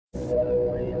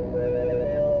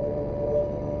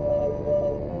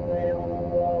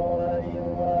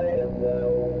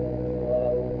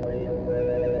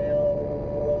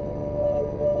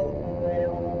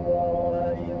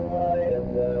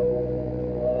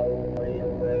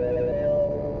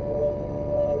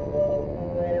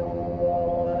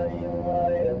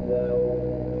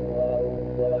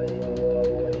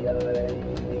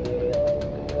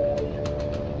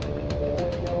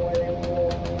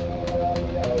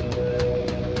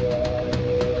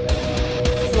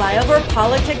Flyover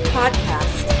PolitiK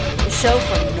podcast, the show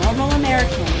for normal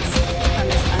Americans. From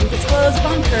this undisclosed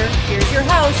bunker, here's your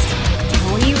host,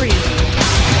 Tony Reed.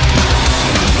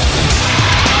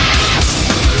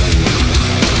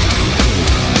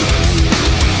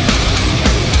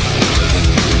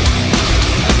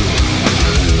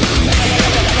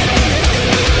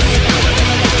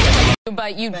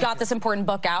 But you've got this important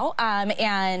book out,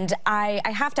 and I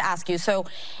have to ask you, so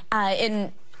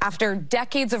after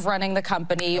decades of running the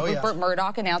company, Rupert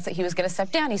Murdoch announced that he was going to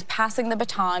step down. He's passing the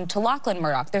baton to Lachlan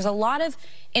Murdoch. There's a lot of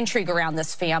intrigue around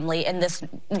this family and this,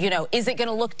 is it going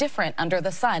to look different under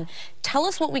the sun? Tell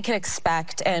us what we can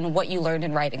expect and what you learned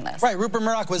in writing this. Right, Rupert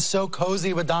Murdoch was so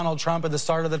cozy with Donald Trump at the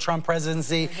start of the Trump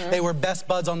presidency. They were best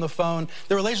buds on the phone.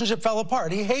 The relationship fell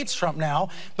apart. He hates Trump now,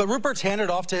 but Rupert's handed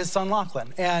off to his son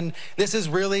Lachlan. And this is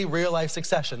really real-life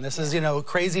succession. This is,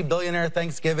 crazy billionaire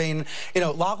Thanksgiving.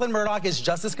 Lachlan Murdoch is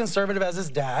just as conservative as his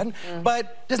dad,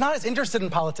 but is not as interested in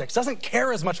politics, doesn't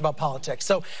care as much about politics.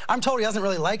 So I'm told he doesn't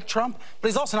really like Trump, but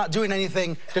he's also not doing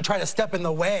anything to try to step in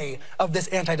the way of this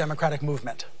anti-democratic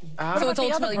movement. So it's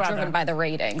ultimately driven by the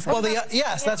ratings. Well,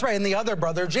 yes, that's right. And the other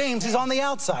brother, James, he's on the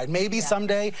outside. Maybe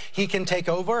someday he can take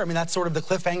over. I mean, that's sort of the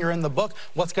cliffhanger in the book,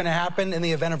 what's going to happen in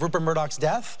the event of Rupert Murdoch's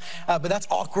death. But that's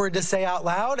awkward to say out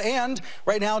loud. And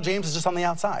right now, James is just on the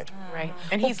outside. Right.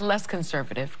 And he's less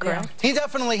conservative, correct? Yeah. He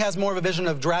definitely has more of a vision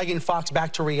of dragging Fox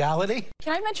back to reality.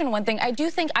 Can I mention one thing? I do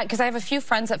think, because I have a few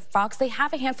friends at Fox, they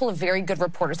have a handful of very good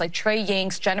reporters like Trey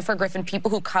Yanks, Jennifer Griffin,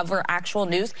 people who cover actual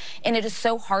news. And it is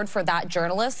so hard for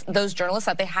those journalists,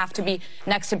 that they have to be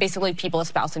next to basically people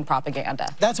espousing propaganda.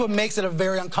 That's what makes it a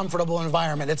very uncomfortable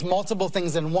environment. It's multiple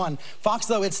things in one. Fox,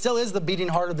 though, it still is the beating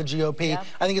heart of the GOP. Yep.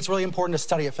 I think it's really important to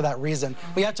study it for that reason.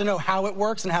 We have to know how it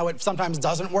works and how it sometimes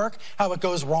doesn't work, how it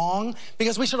goes wrong,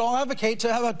 because we should all advocate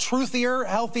to have a truthier,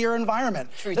 healthier environment.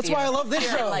 That's why I love this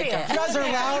show. Like you guys are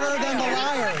louder than the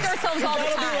liars. You gotta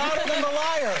be louder than the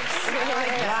liars.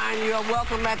 Ryan, you're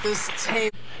welcome at this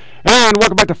table. And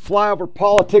welcome back to Flyover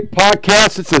PolitiK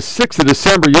podcast. It's the 6th of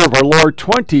December, year of our Lord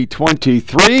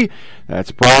 2023.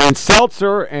 That's Brian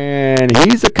Seltzer, and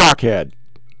he's a cockhead.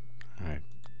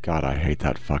 God, I hate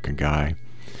that fucking guy.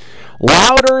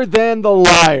 Louder than the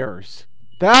liars.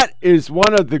 That is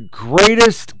one of the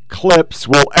greatest clips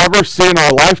we'll ever see in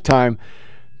our lifetime,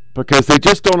 because they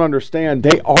just don't understand.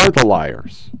 They are the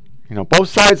liars. Both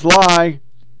sides lie.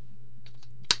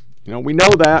 We know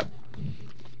that.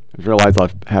 I realized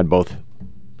I've had both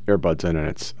earbuds in, and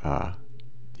it's,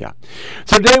 yeah.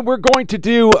 So today we're going to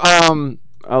do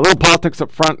a little politics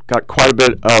up front. Got quite a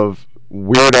bit of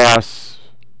weird-ass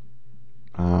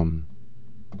sound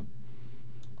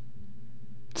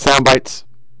bites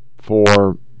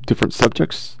for different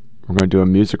subjects. We're going to do a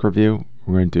music review.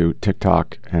 We're going to do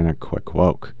TikTok and a quick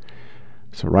woke.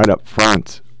 So right up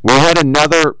front, we had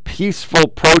another peaceful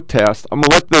protest. I'm going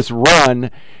to let this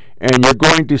run, and you're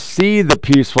going to see the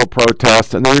peaceful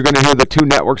protest, and then you're going to hear the two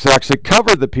networks that actually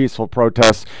cover the peaceful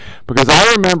protest, because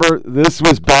I remember this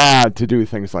was bad to do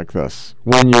things like this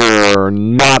when you're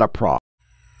not a prop.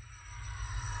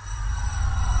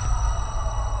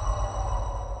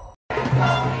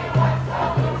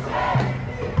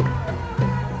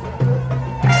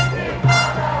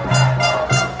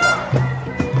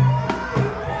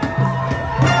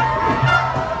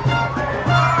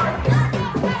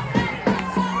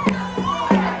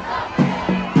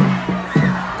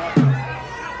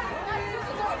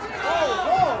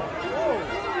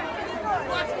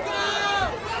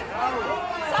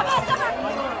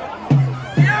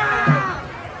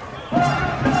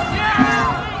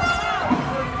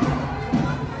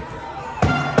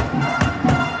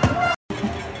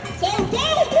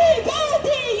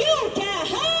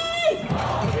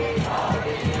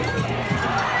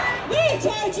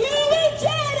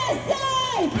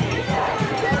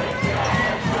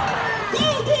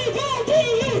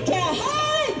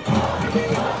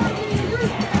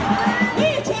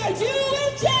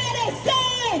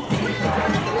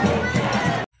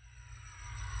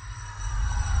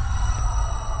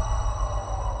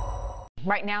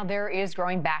 Right now, there is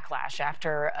growing backlash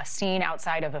after a scene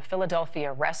outside of a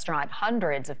Philadelphia restaurant.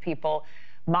 Hundreds of people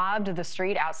mobbed the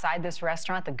street outside this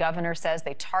restaurant. The governor says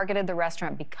they targeted the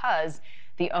restaurant because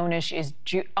the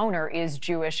owner is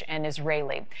Jewish and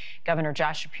Israeli. Governor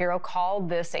Josh Shapiro called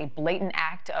this a blatant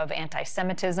act of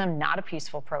anti-Semitism, not a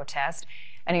peaceful protest.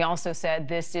 And he also said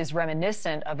this is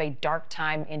reminiscent of a dark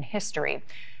time in history.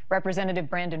 Representative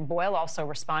Brandon Boyle also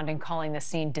responding, calling the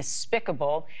scene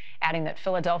despicable, adding that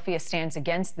Philadelphia stands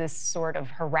against this sort of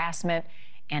harassment.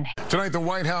 And tonight, the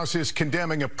White House is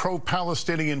condemning a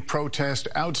pro-Palestinian protest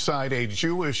outside a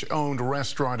Jewish-owned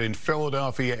restaurant in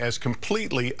Philadelphia as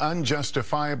completely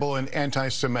unjustifiable and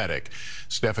anti-Semitic.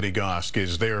 Stephanie Gosk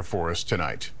is there for us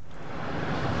tonight.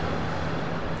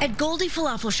 At Goldie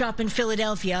Falafel Shop in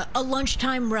Philadelphia, a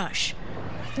lunchtime rush.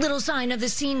 Little sign of the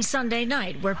scene Sunday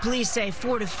night, where police say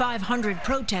 400 to 500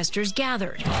 protesters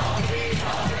gathered. We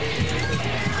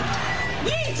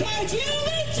charge you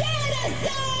with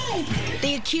genocide!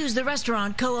 They accuse the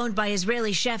restaurant, co-owned by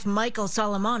Israeli chef Michael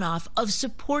Solomonoff, of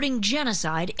supporting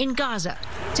genocide in Gaza.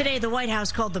 Today, the White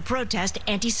House called the protest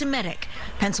anti-Semitic.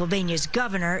 Pennsylvania's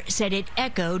governor said it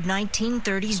echoed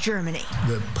 1930s Germany.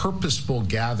 The purposeful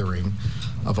gathering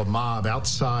of a mob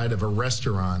outside of a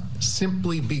restaurant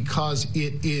simply because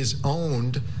it is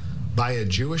owned by a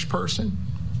Jewish person?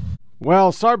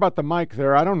 Well, sorry about the mic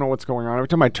there. I don't know what's going on. Every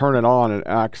time I turn it on, it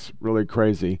acts really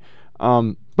crazy.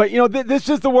 But, you know, this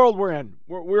is the world we're in.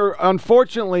 We're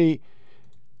unfortunately,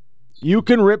 you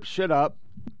can rip shit up,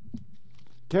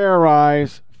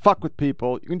 terrorize, fuck with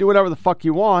people. You can do whatever the fuck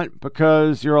you want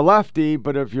because you're a lefty,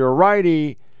 but if you're a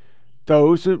righty,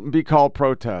 those would be called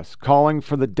protests. Calling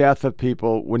for the death of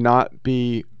people would not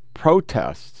be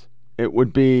protests. It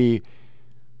would be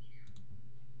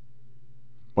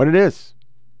what it is.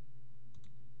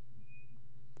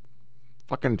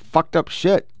 Fucking fucked up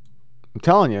shit. I'm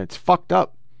telling you, it's fucked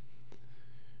up.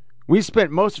 We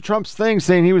spent most of Trump's things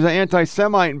saying he was an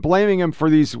anti-Semite and blaming him for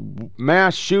these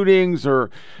mass shootings or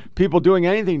people doing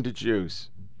anything to Jews.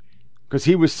 Because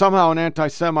he was somehow an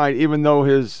anti-Semite even though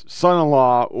his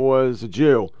son-in-law was a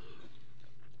Jew.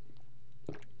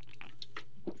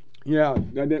 Yeah,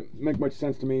 that didn't make much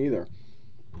sense to me either.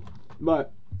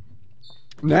 But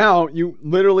now you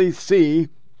literally see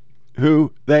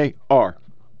who they are.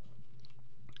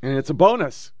 And it's a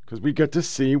bonus because we get to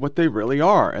see what they really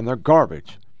are, and they're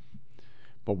garbage.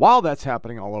 But while that's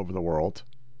happening all over the world,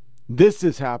 this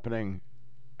is happening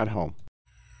at home.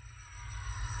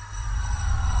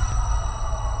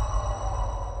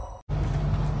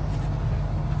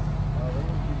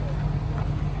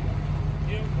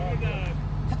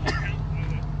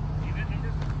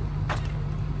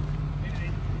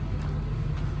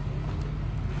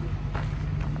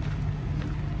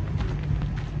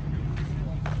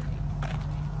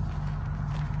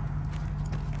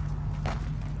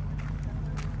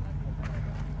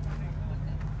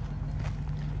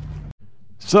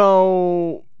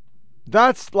 So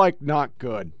that's like not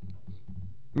good.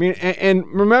 I mean, and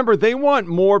remember, they want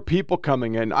more people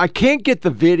coming in. I can't get the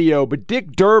video, but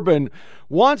Dick Durbin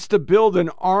wants to build an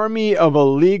army of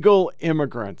illegal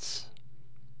immigrants.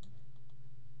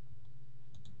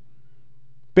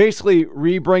 Basically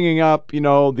re-bringing up, you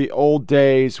know, the old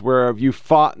days where if you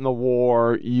fought in the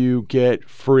war, you get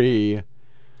free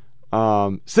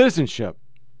citizenship.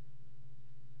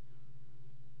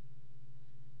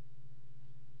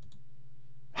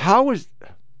 How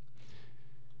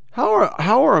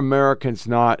are Americans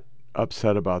not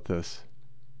upset about this?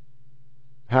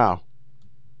 How?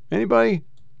 Anybody?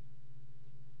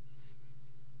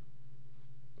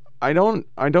 I don't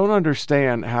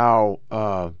understand how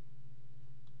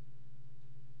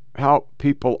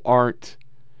people aren't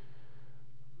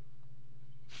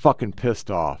fucking pissed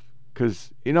off.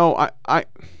 Because, you know, I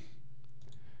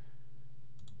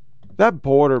that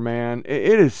border, man,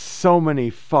 it is so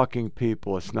many fucking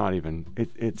people. It's not even,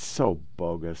 it's so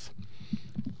bogus.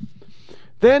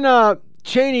 Then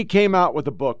Cheney came out with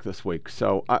a book this week.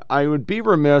 So I would be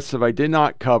remiss if I did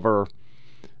not cover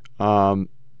the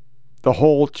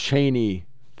whole Cheney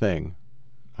thing.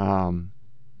 You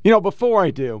know, before I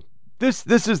do, this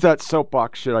is that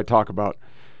soapbox shit I talk about.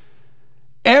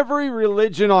 Every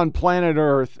religion on planet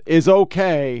Earth is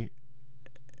okay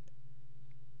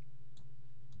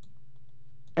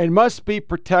and must be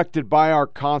protected by our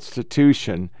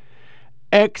Constitution,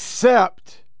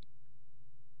 except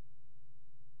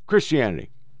Christianity.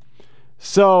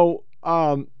 So,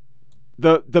 the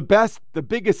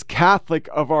biggest Catholic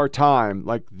of our time,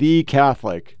 like the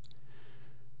Catholic,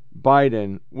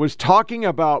 Biden, was talking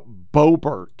about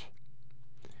Boebert,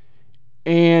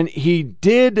 and he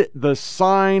did the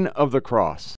sign of the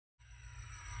cross.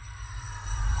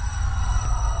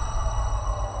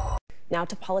 Now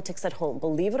to politics at home.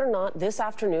 Believe it or not, this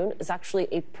afternoon is actually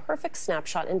a perfect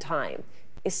snapshot in time.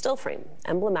 A still frame,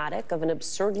 emblematic of an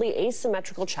absurdly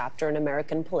asymmetrical chapter in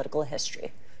American political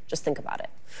history. Just think about it.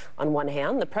 On one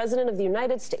hand, the President of the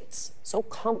United States, so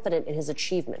confident in his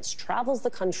achievements, travels the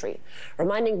country,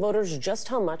 reminding voters just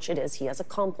how much it is he has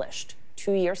accomplished.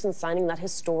 2 years since signing that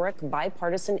historic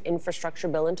bipartisan infrastructure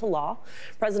bill into law,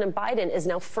 President Biden is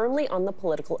now firmly on the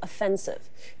political offensive.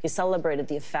 He celebrated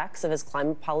the effects of his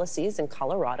climate policies in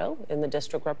Colorado, in the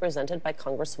district represented by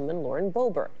Congresswoman Lauren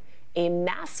Boebert. A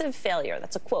massive failure,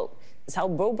 that's a quote, is how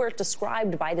Boebert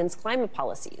described Biden's climate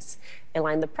policies. A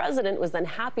line the president was then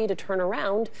happy to turn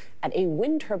around at a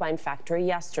wind turbine factory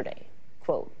yesterday.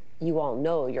 Quote, "You all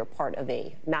know you're part of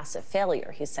a massive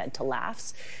failure," he said to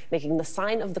laughs, making the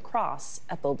sign of the cross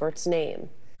at Boebert's name.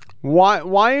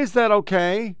 Why is that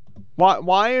okay?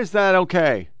 Why is that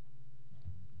okay?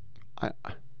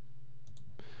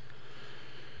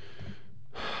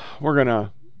 We're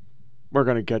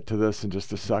gonna get to this in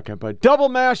just a second, but double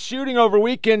mass shooting over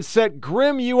weekend set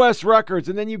grim U.S. records,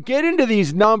 and then you get into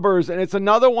these numbers, and it's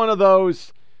another one of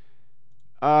those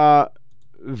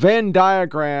Venn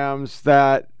diagrams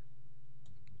that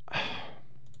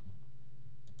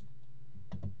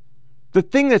the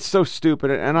thing that's so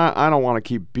stupid, and I don't want to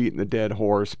keep beating the dead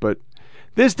horse, but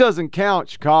this doesn't count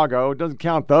Chicago. It doesn't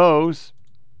count those.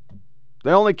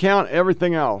 They only count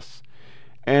everything else.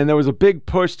 And there was a big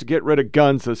push to get rid of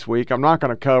guns this week. I'm not going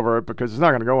to cover it because it's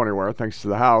not going to go anywhere thanks to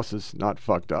the House is not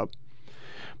fucked up.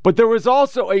 But there was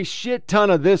also a shit ton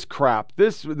of this crap.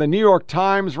 The New York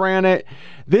Times ran it.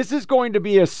 This is going to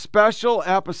be a special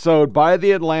episode by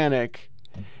The Atlantic.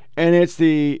 And it's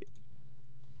the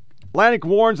Atlantic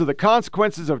warns of the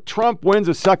consequences of Trump wins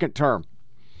a second term.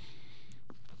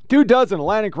 24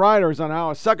 Atlantic writers on how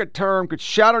a second term could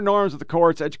shatter norms of the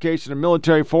courts, education and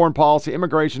military, foreign policy,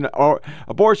 immigration,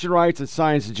 abortion rights, and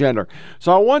science and gender.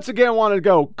 So I once again wanted to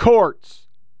go, courts.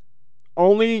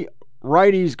 Only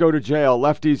righties go to jail.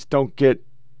 Lefties don't get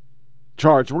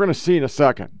charged. We're going to see in a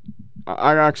second.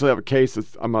 I actually have a case that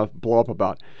I'm going to blow up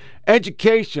about.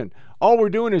 Education. All we're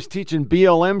doing is teaching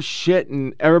BLM shit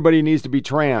and everybody needs to be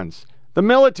trans. The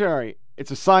military. It's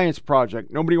a science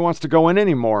project. Nobody wants to go in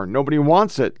anymore. Nobody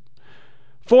wants it.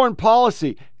 Foreign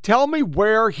policy. Tell me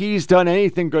where he's done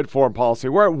anything good foreign policy.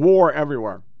 We're at war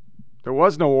everywhere. There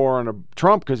was no war on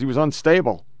Trump because he was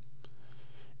unstable.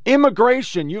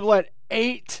 Immigration. You've let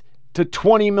 8 to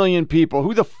 20 million people.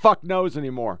 Who the fuck knows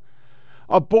anymore?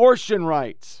 Abortion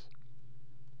rights.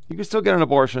 You can still get an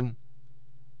abortion.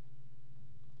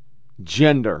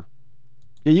 Gender.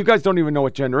 Yeah, you guys don't even know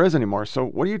what gender is anymore. So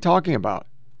what are you talking about?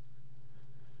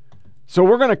 So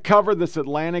we're going to cover this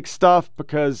Atlantic stuff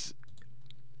because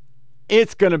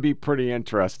it's going to be pretty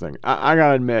interesting. I got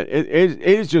to admit, it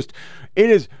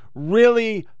is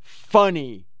really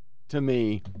funny to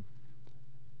me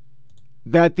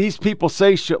that these people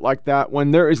say shit like that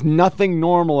when there is nothing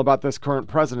normal about this current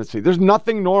presidency. There's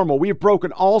nothing normal. We've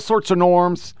broken all sorts of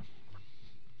norms.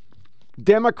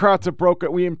 Democrats have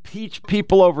broken. We impeach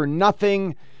people over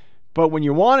nothing. But when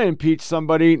you want to impeach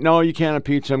somebody, no, you can't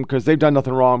impeach them because they've done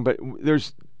nothing wrong. But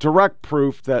there's direct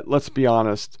proof that, let's be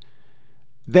honest,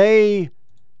 they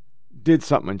did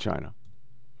something in China.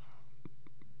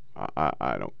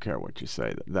 I don't care what you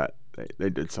say, that they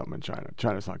did something in China.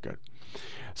 China's not good.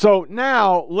 So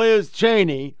now Liz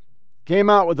Cheney came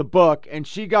out with a book, and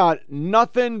she got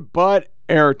nothing but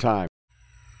airtime.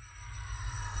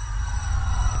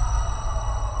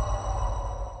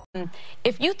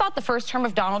 If you thought the first term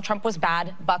of Donald Trump was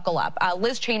bad, buckle up.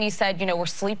 Liz Cheney said, we're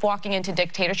sleepwalking into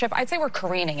dictatorship. I'd say we're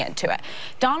careening into it.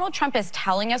 Donald Trump is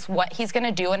telling us what he's going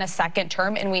to do in a second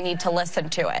term, and we need to listen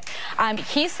to it.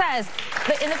 He says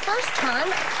that in the first term,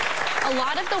 a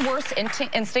lot of the worst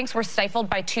instincts were stifled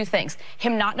by two things.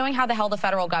 Him not knowing how the hell the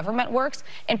federal government works,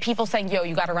 and people saying,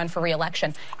 you got to run for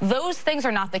re-election. Those things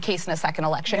are not the case in a second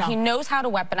election. Yeah. He knows how to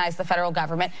weaponize the federal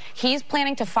government. He's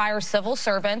planning to fire civil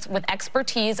servants with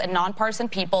expertise and nonpartisan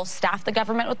people, staff the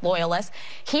government with loyalists.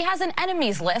 He has an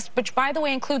enemies list, which, by the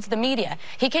way, includes the media.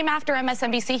 He came after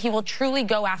MSNBC. He will truly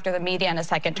go after the media in a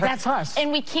second term. That's us.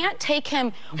 And we can't take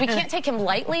him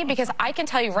lightly, because I can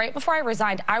tell you right before I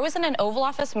resigned, I was in an Oval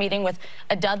Office meeting with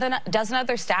a dozen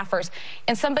other staffers,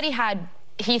 and somebody had,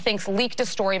 he thinks, leaked a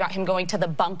story about him going to the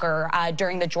bunker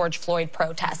during the George Floyd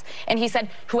protests. And he said,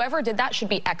 whoever did that should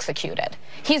be executed.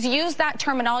 He's used that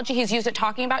terminology. He's used it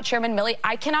talking about Chairman Milley.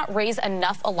 I cannot raise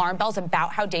enough alarm bells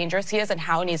about how dangerous he is and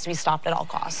how he needs to be stopped at all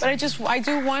costs. But I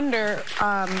do wonder,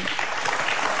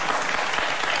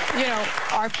 You know,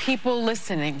 are people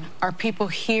listening? Are people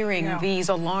hearing these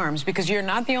alarms? Because you're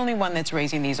not the only one that's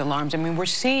raising these alarms. I mean, we're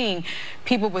seeing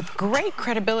people with great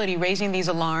credibility raising these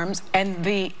alarms, and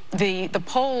the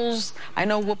polls, I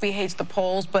know Whoopi hates the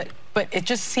polls, but it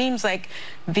just seems like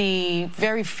the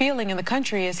very feeling in the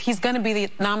country is he's going to be the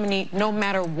nominee no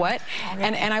matter what.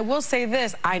 And I will say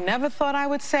this, I never thought I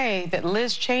would say that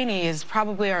Liz Cheney is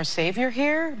probably our savior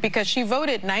here, because she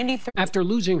voted 93. After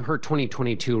losing her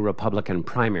 2022 Republican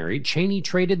primary, Cheney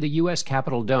traded the U.S.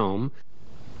 Capitol dome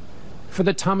for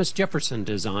the Thomas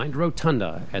Jefferson-designed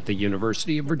rotunda at the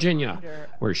University of Virginia,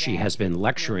 where she has been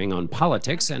lecturing on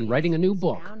politics and writing a new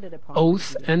book,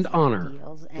 Oath and Honor.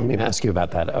 Let me ask you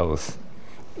about that oath.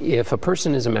 If a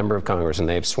person is a member of Congress and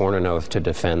they've sworn an oath to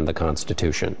defend the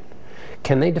Constitution,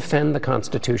 can they defend the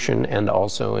Constitution and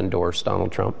also endorse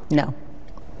Donald Trump? No.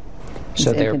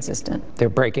 So they're inconsistent. They're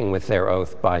breaking with their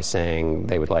oath by saying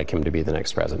they would like him to be the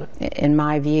next president. In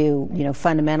my view,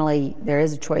 fundamentally, there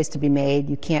is a choice to be made.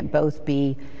 You can't both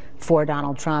be for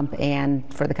Donald Trump and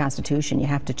for the Constitution. You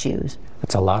have to choose.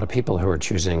 That's a lot of people who are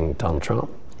choosing Donald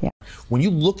Trump. Yeah. When you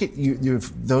look at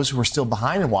those who are still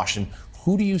behind in Washington,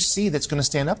 who do you see that's going to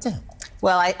stand up to him?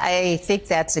 Well, I think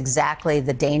that's exactly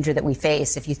the danger that we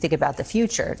face if you think about the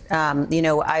future.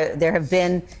 There have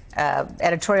been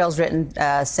editorials written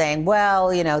saying, well,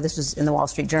 this was in the Wall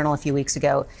Street Journal a few weeks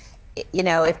ago,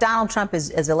 if Donald Trump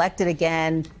is elected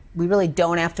again, we really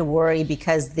don't have to worry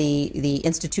because the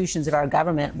institutions of our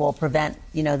government will prevent,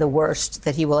 the worst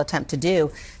that he will attempt to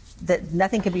do. That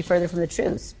nothing could be further from the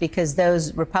truth, because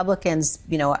those Republicans,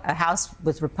 a House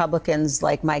with Republicans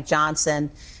like Mike Johnson,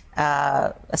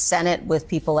 a Senate with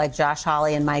people like Josh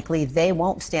Hawley and Mike Lee, they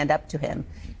won't stand up to him.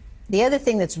 The other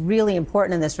thing that's really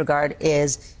important in this regard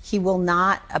is he will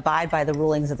not abide by the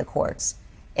rulings of the courts.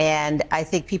 And I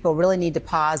think people really need to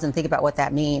pause and think about what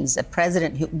that means. A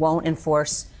president who won't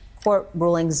enforce court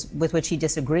rulings with which he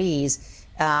disagrees,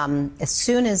 as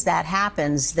soon as that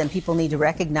happens, then people need to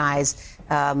recognize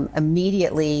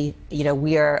immediately,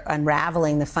 we are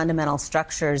unraveling the fundamental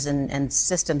structures and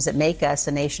systems that make us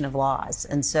a nation of laws.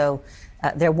 And so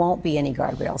there won't be any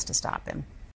guardrails to stop him.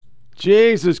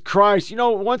 Jesus Christ.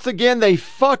 Once again, they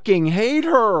fucking hate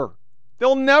her.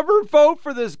 They'll never vote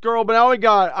for this girl, but now we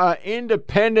got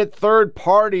independent third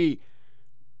party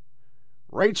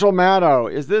Rachel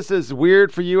Maddow. Is this as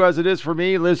weird for you as it is for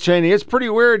me, Liz Cheney? It's pretty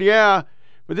weird, yeah.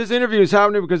 But this interview is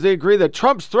happening because they agree that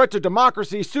Trump's threat to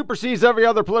democracy supersedes every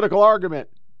other political argument.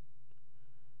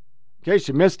 In case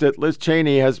you missed it, Liz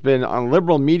Cheney has been on a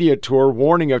liberal media tour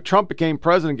warning if Trump became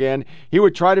president again, he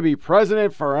would try to be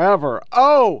president forever.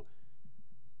 Oh,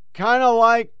 kind of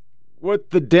like what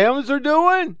the Dems are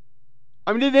doing?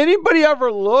 I mean, did anybody ever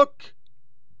look?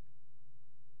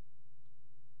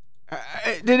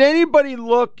 Did anybody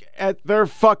look at their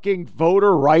fucking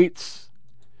voter rights?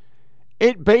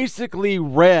 It basically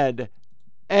read,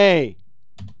 hey,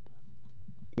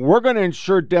 we're going to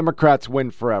ensure Democrats win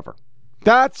forever.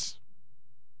 That's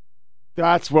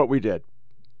what we did.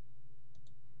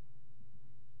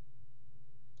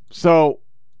 So,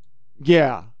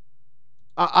 yeah,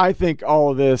 I think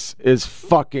all of this is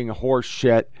fucking horse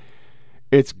shit.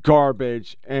 It's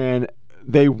garbage. And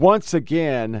they once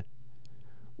again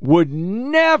would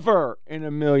never in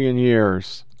a million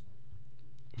years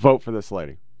vote for this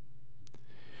lady.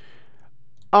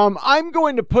 I'm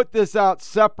going to put this out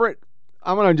separate.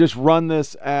 I'm going to just run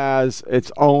this as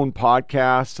its own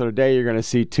podcast. So today you're going to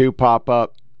see two pop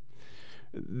up.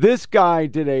 This guy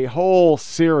did a whole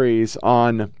series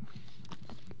on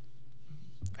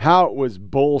how it was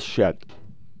bullshit.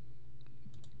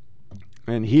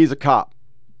 And he's a cop.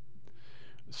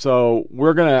 So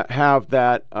we're going to have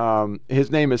that.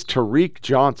 His name is Tariq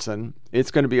Johnson.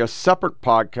 It's going to be a separate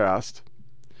podcast.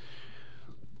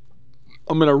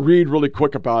 I'm going to read really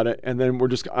quick about it, and then I'm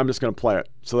just going to play it.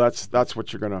 So that's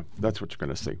what you're going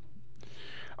to see.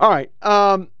 All right.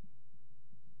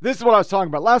 This is what I was talking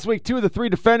about. Last week, 2 of the 3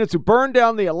 defendants who burned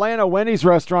down the Atlanta Wendy's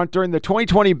restaurant during the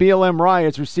 2020 BLM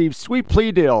riots received sweet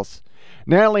plea deals.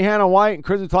 Natalie Hannah White and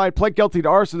Kristen Tide pled guilty to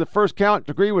arson. The first count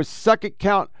degree was second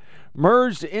count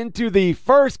merged into the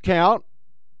first count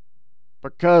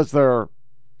because they're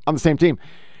on the same team.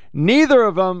 Neither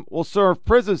of them will serve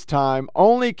prison time,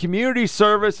 only community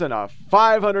service and a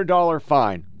 $500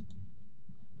 fine.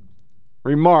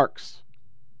 Remarks.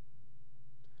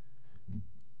 I'm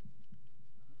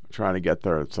trying to get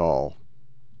there. It's all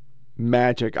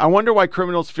magic. I wonder why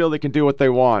criminals feel they can do what they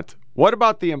want. What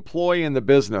about the employee in the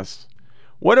business?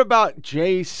 What about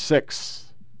J6?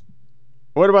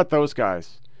 What about those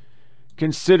guys?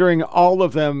 Considering all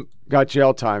of them got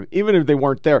jail time, even if they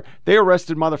weren't there. They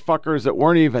arrested motherfuckers that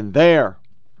weren't even there.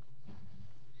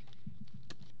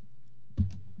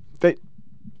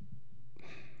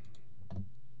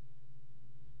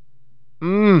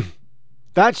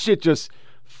 That shit just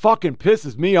fucking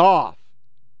pisses me off.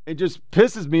 It just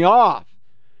pisses me off.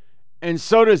 And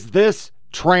so does this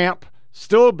tramp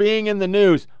still being in the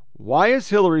news. Why is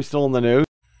Hillary still in the news?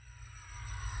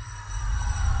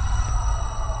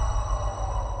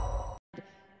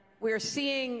 We're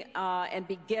seeing and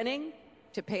beginning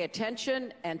to pay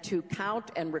attention and to count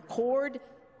and record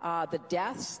the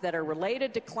deaths that are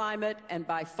related to climate, and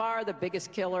by far the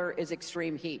biggest killer is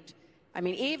extreme heat. I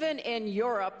mean, even in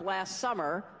Europe last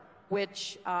summer,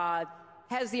 which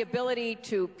has the ability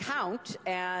to count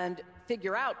and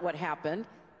figure out what happened,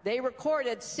 they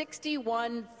recorded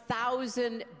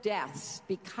 61,000 deaths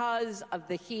because of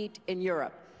the heat in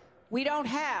Europe. We don't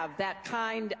have that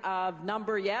kind of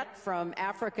number yet from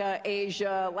Africa,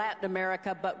 Asia, Latin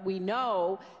America, but we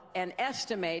know and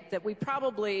estimate that we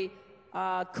probably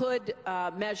could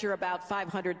measure about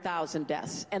 500,000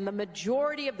 deaths. And the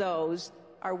majority of those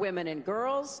are women and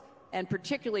girls, and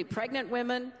particularly pregnant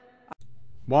women.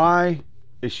 Why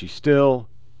is she still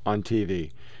on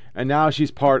TV? And now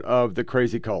she's part of the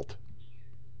crazy cult.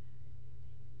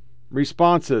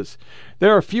 Responses.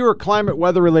 There are fewer climate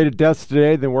weather-related deaths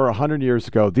today than were 100 years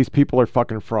ago. These people are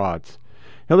fucking frauds.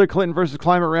 Hillary Clinton versus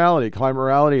climate reality. Climate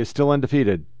reality is still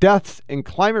undefeated. Deaths in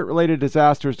climate-related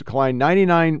disasters declined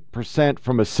 99%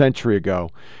 from a century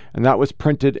ago, and that was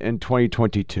printed in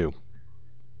 2022.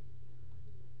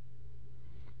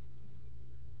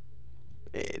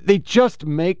 They just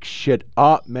make shit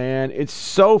up, man. It's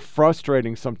so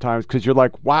frustrating sometimes because you're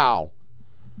like, wow.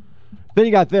 Then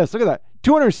you got this. Look at that.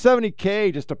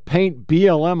 $270K just to paint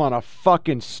BLM on a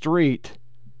fucking street.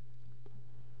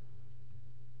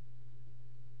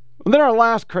 And then our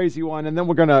last crazy one, and then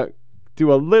we're going to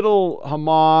do a little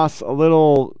Hamas, a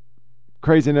little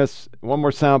craziness, one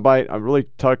more soundbite. I really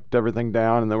tucked everything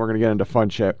down, and then we're going to get into fun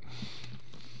shit.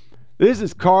 This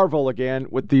is Carville again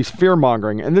with these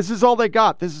fear-mongering, and this is all they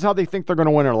got. This is how they think they're going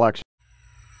to win an election.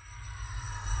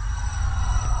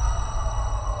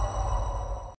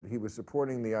 He was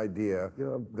supporting the idea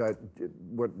that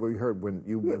what we heard when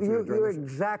you mentioned You're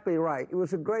exactly right. It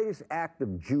was the greatest act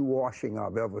of Jew washing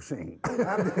I've ever seen.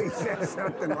 After he said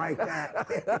something like that.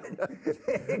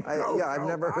 I've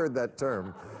never heard that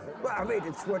term. Well, I mean,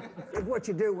 it's what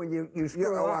you do when you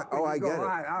screw up. I get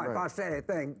it. If I say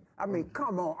anything, I mean,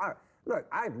 come on. Look,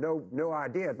 I have no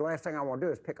idea. The last thing I want to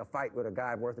do is pick a fight with a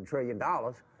guy worth $1 trillion.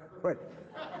 But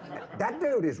that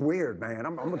dude is weird, man.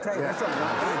 I'm going to tell you, that's something.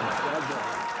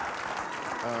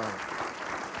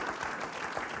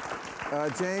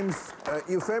 James,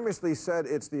 you famously said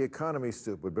it's the economy,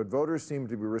 stupid, but voters seem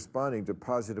to be responding to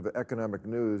positive economic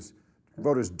news.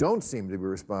 Voters don't seem to be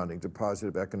responding to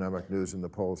positive economic news in the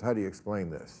polls. How do you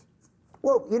explain this?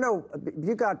 Well, you know,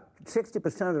 you got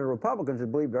 60% of the Republicans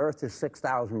that believe the Earth is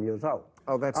 6,000 years old.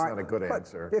 Oh, that's not a good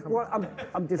answer.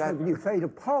 I'm just saying, you say the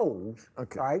polls,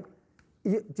 right?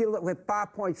 You look at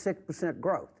 5.6%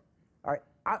 growth. All right,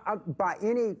 by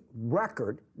any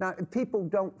record, now people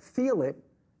don't feel it.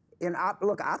 And I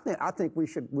think we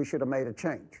should have made a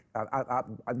change.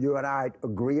 You and I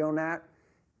agree on that.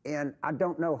 And I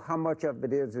don't know how much of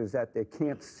it is that they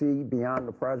can't see beyond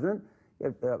the president.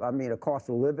 I mean, the cost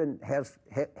of living has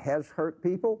hurt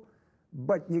people,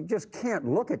 but you just can't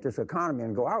look at this economy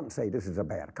and go out and say this is a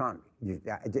bad economy.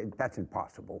 That's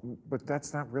impossible. But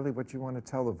that's not really what you want to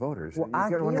tell the voters. Well,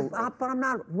 but I'm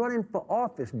not running for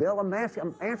office, Bill. I'm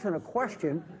answering a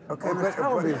question on a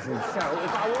television show.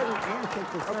 If I wasn't answering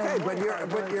the same way,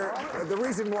 the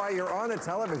reason why you're on a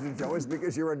television show is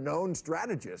because you're a known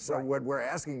strategist. So when we're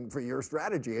asking for your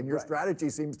strategy, and your strategy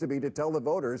seems to be to tell the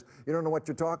voters you don't know what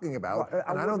you're talking about,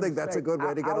 and I don't think that's a good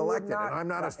way to get elected. And I'm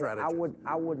not a strategist.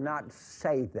 I would not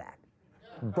say that.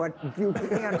 But you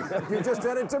can't. You just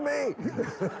said it to me.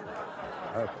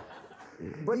 Okay.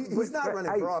 But he's not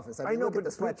running for office. I know, look at the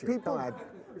sweatshirt. People,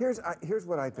 here's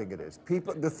what I think it is.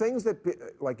 People, the things that,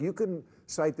 like, you can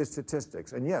cite the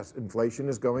statistics, and yes, inflation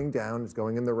is going down, it's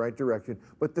going in the right direction.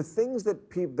 But the things that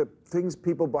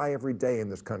people buy every day in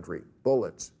this country: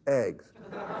 bullets, eggs,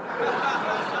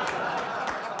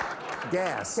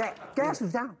 gas. Gas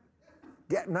is down.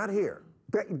 Not here.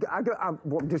 I'm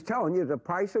just telling you, the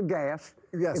price of gas.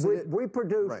 Yes, we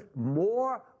produce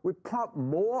more. We pump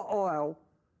more oil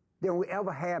than we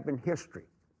ever have in history,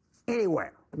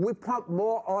 anywhere. We pump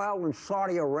more oil in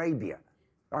Saudi Arabia.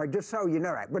 All right, just so you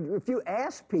know that. But if you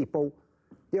ask people,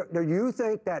 do you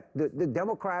think that the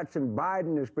Democrats and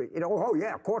Biden is, oh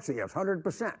yeah, of course he is,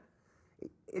 100%.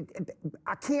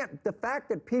 I can't. The fact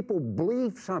that people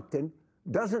believe something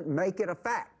doesn't make it a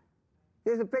fact.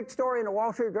 There's a big story in the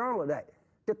Wall Street Journal today.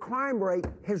 The crime rate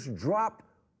has dropped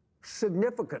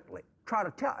significantly. Try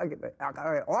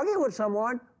to argue with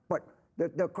someone, but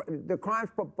The crimes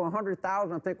per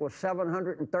 100,000, I think, was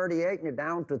 738, and you're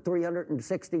down to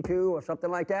 362 or something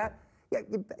like that.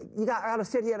 You got to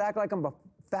sit here and act like I'm a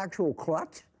factual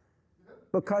klutz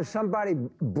because somebody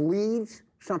believes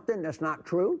something that's not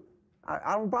true.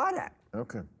 I don't buy that.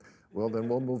 Okay. Well, then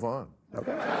we'll move on.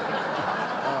 Okay.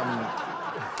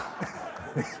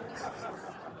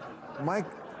 Mike.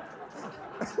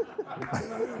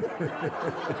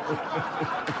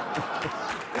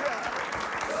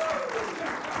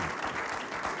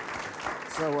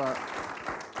 So,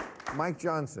 Mike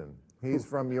Johnson, he's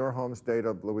from your home state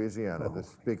of Louisiana, the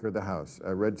Speaker of the House.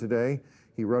 I read today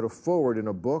he wrote a foreword in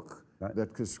a book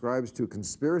that subscribes to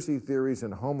conspiracy theories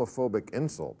and homophobic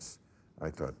insults. I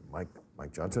thought, Mike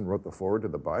Johnson wrote the foreword to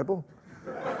the Bible?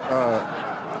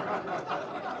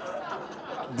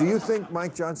 Do you think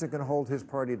Mike Johnson can hold his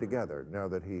party together now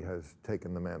that he has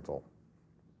taken the mantle?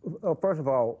 Well, first of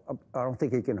all, I don't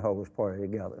think he can hold his party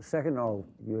together. Second of all,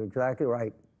 you're exactly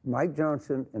right. Mike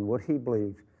Johnson and what he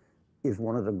believes is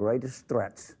one of the greatest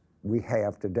threats we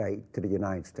have today to the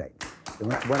United States. I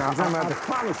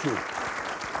promise you,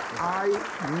 I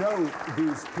know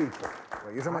these people.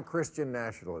 Well, you're talking about Christian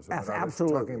nationalism.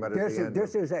 Absolutely. Talking about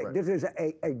This is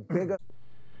a bigger.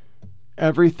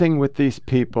 Everything with these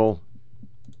people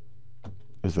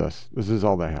is this. This is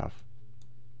all they have.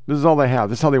 This is all they have.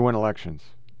 This is how they win elections.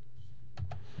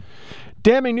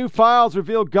 Damning new files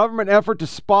reveal government effort to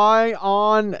spy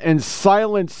on and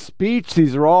silence speech.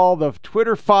 These are all the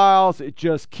Twitter files. It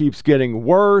just keeps getting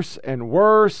worse and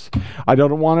worse. I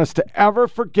don't want us to ever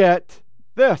forget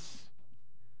this.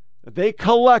 They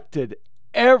collected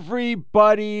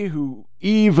everybody who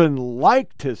even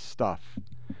liked his stuff.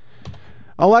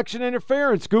 Election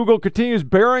interference. Google continues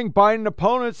burying Biden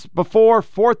opponents before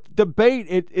fourth debate.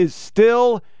 It is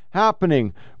still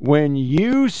happening. When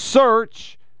you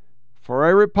search for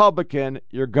a Republican,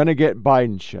 you're going to get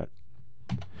Biden shit.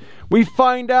 We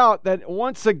find out that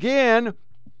once again,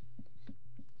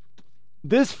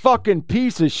 this fucking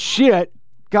piece of shit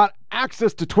got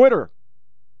access to Twitter.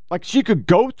 Like she could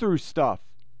go through stuff.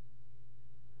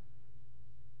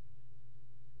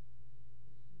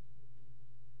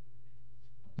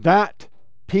 That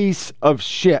piece of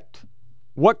shit.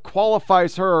 What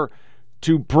qualifies her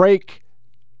to break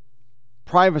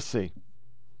privacy?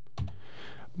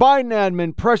 Biden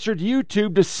admin pressured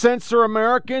YouTube to censor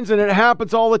Americans, and it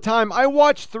happens all the time. I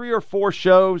watch 3 or 4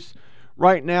 shows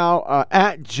right now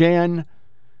at Jen,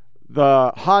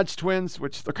 the Hodge twins,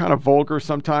 which they're kind of vulgar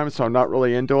sometimes, so I'm not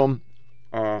really into them.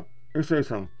 Let me say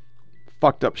some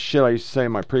fucked up shit I used to say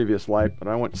in my previous life, but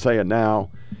I wouldn't say it now,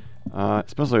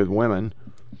 especially with women.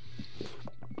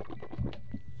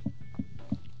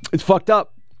 It's fucked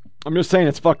up. I'm just saying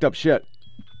it's fucked up shit.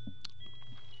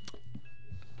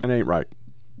 It ain't right.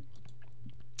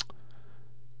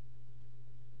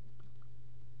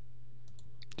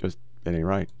 Just, it ain't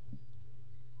right.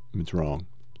 It's wrong.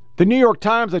 The New York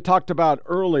Times I talked about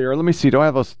earlier. Let me see. Do I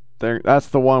have a there? That's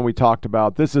the one we talked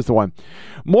about. This is the one.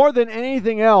 More than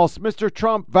anything else, Mr.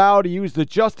 Trump vowed to use the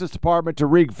Justice Department to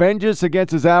wreak vengeance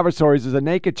against his adversaries as a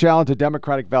naked challenge to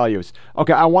democratic values.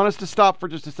 Okay, I want us to stop for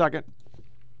just a second.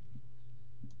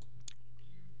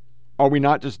 Are we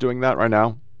not just doing that right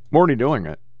now? We're already doing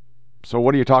it. So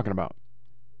what are you talking about?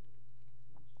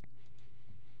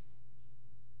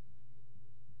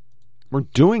 We're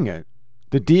doing it.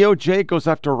 The DOJ goes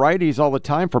after righties all the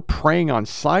time for preying on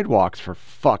sidewalks, for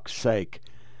fuck's sake.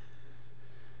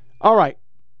 All right.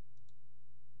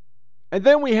 And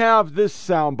then we have this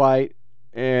soundbite,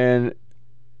 and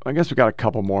I guess we got a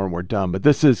couple more and we're done, but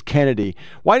this is Kennedy.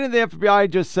 Why didn't the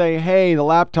FBI just say, hey, the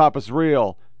laptop is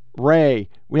real? Ray,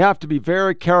 we have to be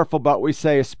very careful about what we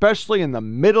say, especially in the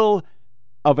middle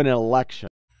of an election.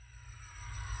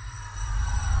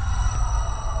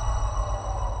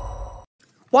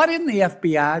 Why didn't the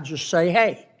FBI just say,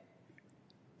 hey,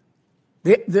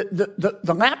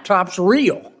 the laptop's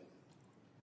real?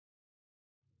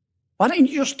 Why didn't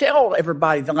you just tell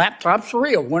everybody the laptop's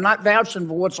real? We're not vouching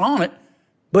for what's on it,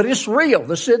 but it's real.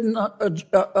 This isn't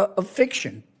a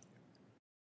fiction.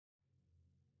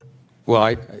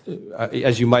 Well,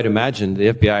 as you might imagine,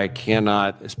 the FBI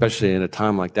cannot, especially in a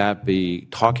time like that, be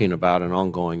talking about an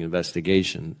ongoing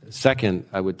investigation. Second,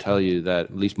 I would tell you that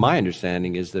at least my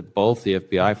understanding is that both the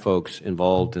FBI folks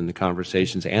involved in the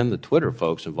conversations and the Twitter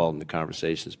folks involved in the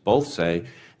conversations both say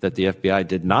that the FBI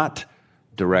did not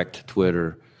direct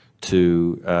Twitter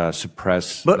to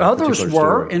suppress. But others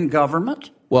were in government.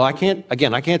 Well, I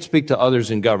can't speak to others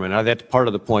in government. That's part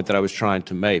of the point that I was trying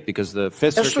to make, because the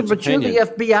Fifth Circuit's but opinion. You're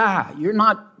the FBI. You're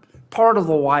not part of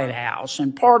the White House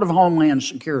and part of Homeland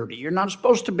Security. You're not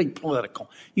supposed to be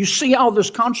political. You see all this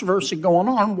controversy going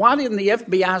on. Why didn't the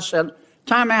FBI say,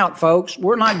 time out, folks,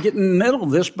 we're not getting in the middle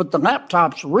of this, but the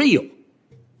laptop's real?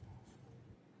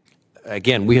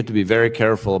 Again, we have to be very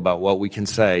careful about what we can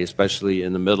say, especially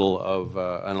in the middle of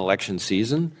an election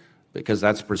season, because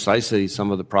that's precisely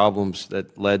some of the problems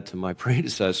that led to my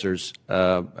predecessors'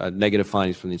 negative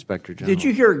findings from the Inspector General. Did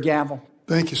you hear a gavel?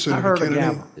 Thank you, Senator I heard Kennedy. a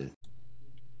gavel.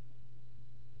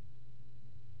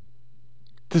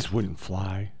 This wouldn't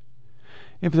fly.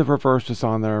 If the reverse was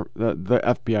on there, the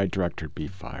FBI director would be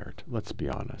fired. Let's be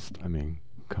honest. I mean,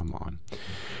 come on.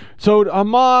 So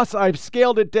Hamas, I've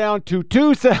scaled it down to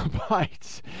 2 sound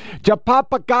bites.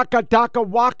 Japapa Gaka Daka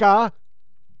Waka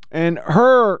and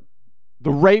the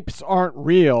rapes aren't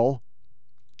real.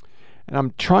 And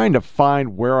I'm trying to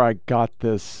find where I got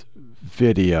this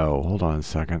video. Hold on a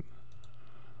second.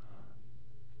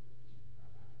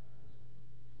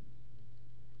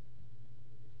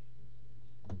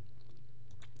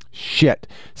 Shit.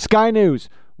 Sky News.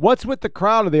 What's with the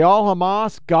crowd? Are they all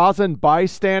Hamas, Gazan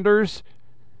bystanders?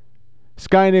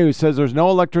 Sky News says there's no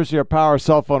electricity or power or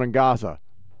cell phone in Gaza.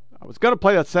 I was going to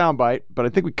play that soundbite, but I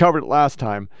think we covered it last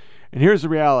time. And here's the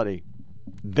reality.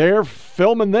 They're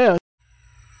filming this.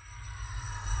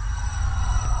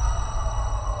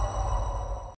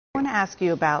 I want to ask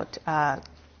you about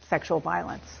sexual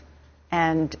violence.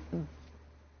 And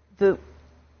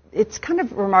it's kind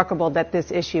of remarkable that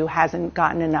this issue hasn't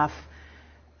gotten enough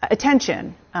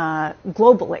attention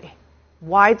globally.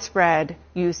 Widespread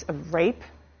use of rape,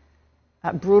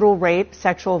 brutal rape,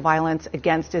 sexual violence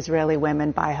against Israeli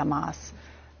women by Hamas.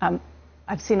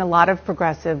 I've seen a lot of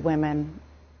progressive women,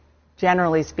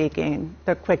 generally speaking,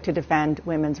 they're quick to defend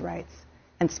women's rights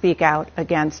and speak out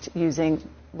against using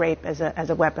rape as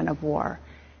a weapon of war,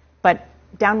 but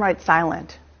downright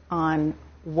silent on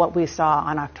what we saw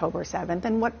on October 7th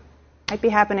and what might be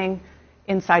happening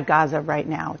inside Gaza right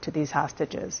now to these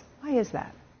hostages. Why is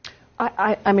that?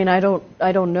 I mean, I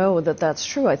don't know that that's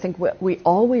true. I think we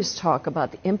always talk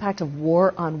about the impact of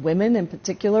war on women in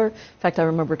particular. In fact, I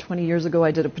remember 20 years ago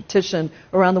I did a petition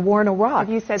around the war in Iraq.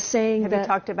 Have you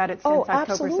talked about it since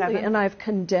October 7th? And I've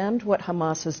condemned what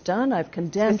Hamas has done. I've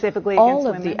condemned specifically all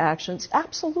of women? the actions.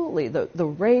 Absolutely, the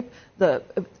rape,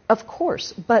 of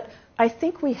course. But I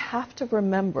think we have to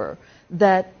remember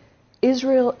that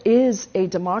Israel is a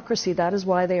democracy. That is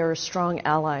why they are a strong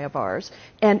ally of ours.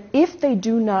 And if they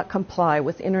do not comply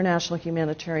with international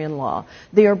humanitarian law,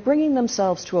 they are bringing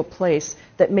themselves to a place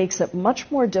that makes it much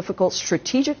more difficult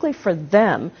strategically for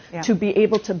them to be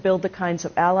able to build the kinds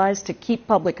of allies, to keep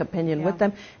public opinion with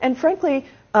them. And frankly,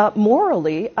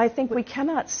 morally, I think we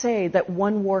cannot say that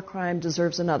one war crime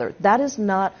deserves another. That is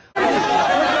not...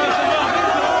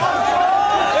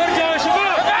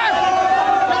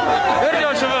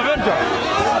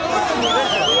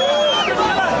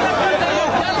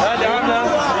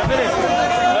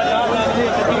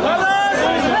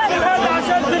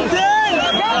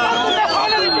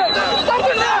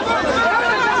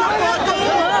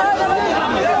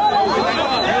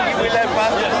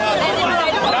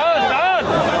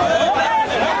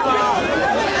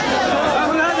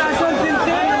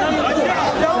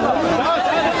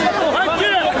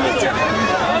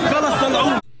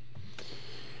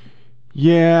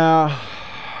 Yeah,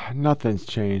 nothing's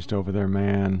changed over there,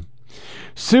 man.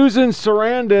 Susan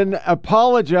Sarandon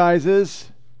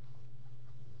apologizes.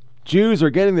 Jews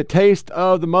are getting the taste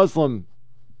of the Muslim.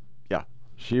 Yeah,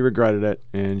 she regretted it,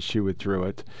 and she withdrew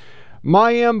it.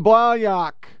 Mayim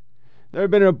Blyak. There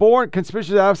have been an abhorrent,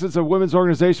 conspicuous absence of women's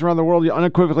organizations around the world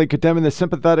unequivocally condemning the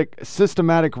sympathetic,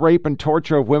 systematic rape and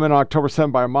torture of women on October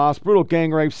 7th by Hamas. Brutal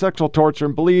gang rape, sexual torture,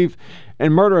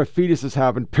 and murder of fetuses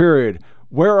happened, period.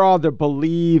 Where are the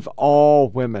believe all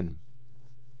women?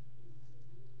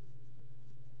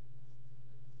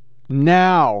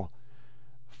 Now,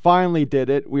 finally did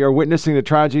it. We are witnessing the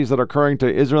tragedies that are occurring to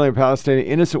Israeli and Palestinian.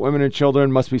 Innocent women and children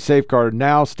must be safeguarded.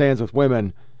 Now stands with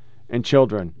women and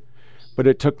children. But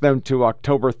it took them to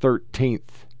October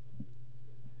 13th.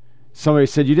 Somebody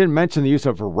said, you didn't mention the use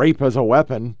of rape as a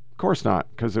weapon. Of course not,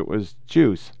 because it was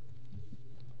Jews.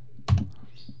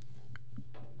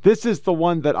 This is the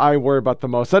one that I worry about the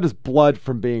most. That is blood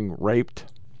from being raped.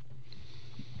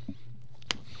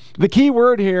 The key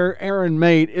word here, Aaron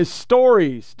Mate, is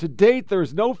stories. To date, there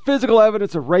is no physical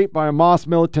evidence of rape by Hamas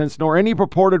militants, nor any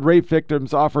purported rape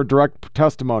victims offer direct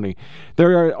testimony.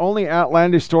 There are only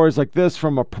outlandish stories like this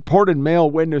from a purported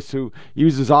male witness who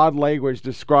uses odd language to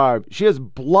describe. She has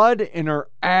blood in her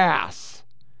ass.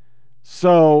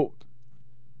 So,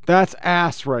 that's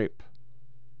ass rape.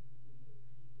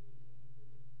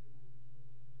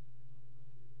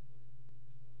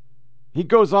 He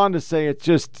goes on to say it's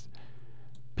just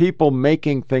people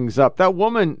making things up. That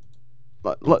woman,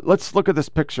 let's look at this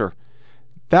picture.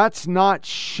 That's not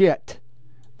shit.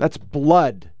 That's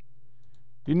blood.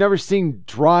 You've never seen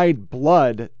dried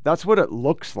blood. That's what it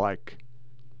looks like.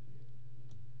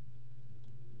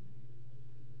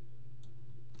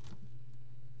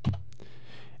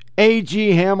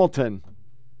 A.G. Hamilton.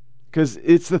 Because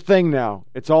it's the thing now.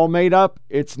 It's all made up.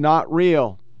 It's not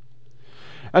real.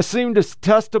 Esteemed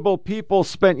testable people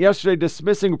spent yesterday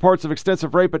dismissing reports of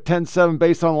extensive rape at 10-7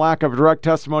 based on lack of direct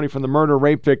testimony from the murder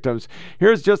rape victims.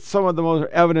 Here's just some of the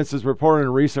most evidences reported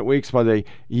in recent weeks by the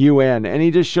UN. And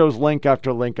he just shows link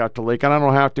after link after link. And I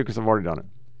don't have to because I've already done it.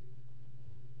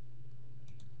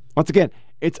 Once again,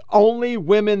 it's only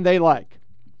women they like.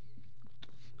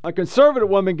 A conservative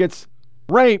woman gets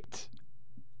raped.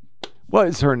 What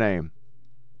is her name?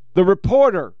 The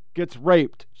reporter gets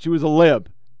raped. She was a lib.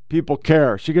 People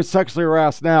care. She gets sexually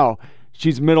harassed now.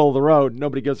 She's middle of the road.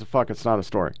 Nobody gives a fuck. It's not a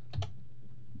story.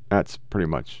 That's pretty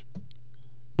much.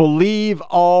 Believe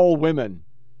all women.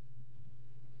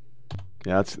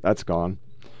 Yeah, that's gone.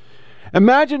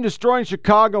 Imagine destroying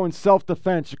Chicago in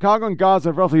self-defense. Chicago and Gaza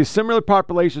have roughly a similar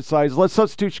population size. Let's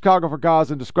substitute Chicago for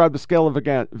Gaza and describe the scale of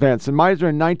events. In Meisner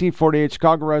in 1948,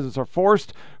 Chicago residents are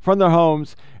forced from their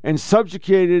homes and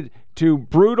subjugated to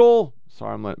brutal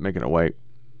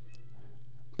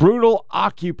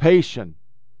occupation.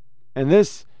 And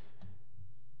this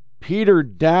Peter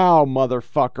Dow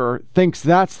motherfucker thinks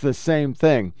that's the same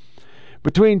thing.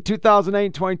 Between 2008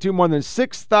 and 2022, more than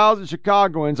 6,000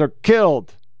 Chicagoans are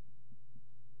killed.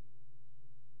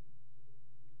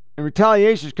 In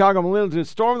retaliation, Chicago militias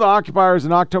stormed the occupiers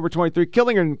in October 23,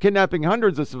 killing and kidnapping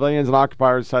hundreds of civilians, and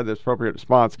occupiers decided the appropriate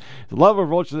response. The level of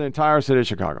revolt of the entire city of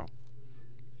Chicago.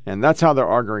 And that's how they're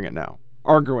arguing it now.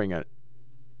 Arguing.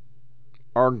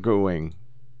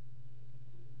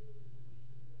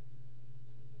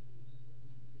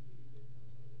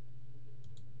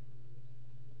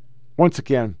 Once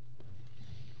again,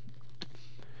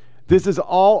 this is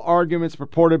all arguments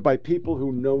purported by people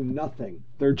who know nothing.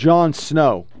 They're Jon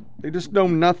Snow. They just know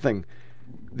nothing.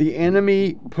 The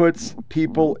enemy puts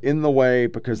people in the way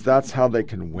because that's how they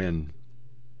can win.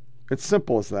 It's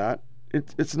simple as that.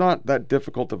 It's not that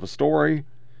difficult of a story.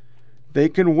 They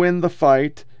can win the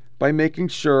fight by making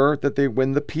sure that they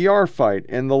win the PR fight.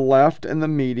 And the left and the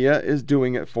media is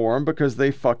doing it for them because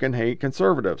they fucking hate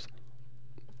conservatives.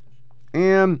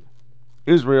 And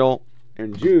Israel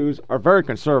and Jews are very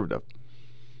conservative.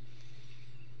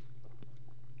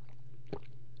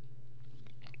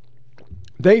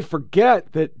 They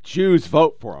forget that Jews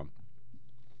vote for them.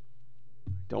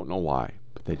 Don't know why,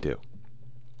 but they do.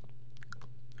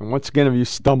 And once again, if you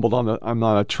stumbled on I'm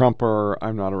not a Trumper,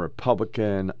 I'm not a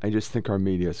Republican, I just think our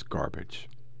media is garbage.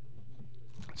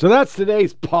 So that's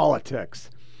today's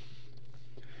politics.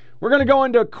 We're going to go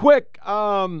into a quick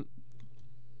lighter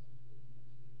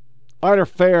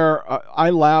fare. I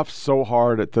laughed so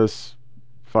hard at this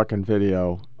fucking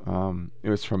video. It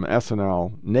was from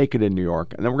SNL, Naked in New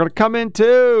York. And then we're going to come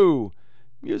into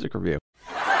music review.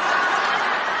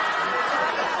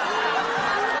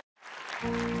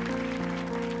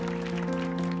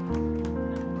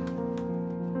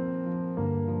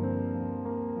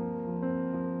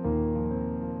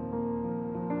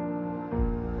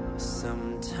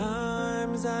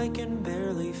 Sometimes I can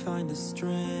barely find the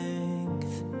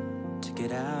strength to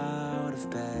get out of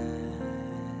bed.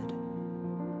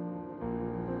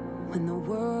 When the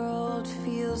world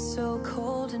feels so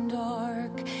cold and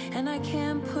dark, and I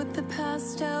can't put the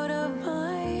past out of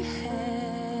my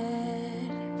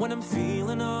head. When I'm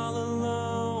feeling all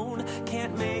alone,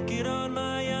 can't make it on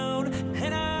my own,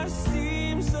 and I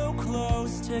seem so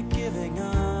close to giving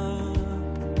up.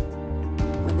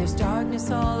 When there's darkness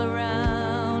all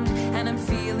around, and I'm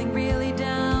feeling really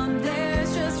down,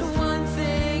 there's just one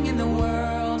thing in the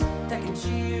world that can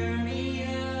cheer me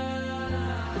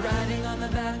up. Riding on the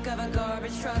back of a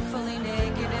garbage truck, fully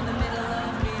naked in the middle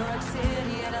of New York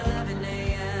City at 11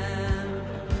 a.m.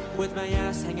 With my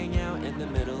ass hanging out in the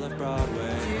middle of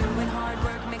Broadway. Doing hard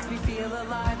work makes me feel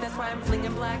alive. That's why I'm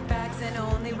flinging black bags and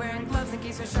only wearing gloves in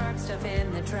case there's sharp stuff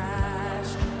in the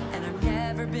trash. And I've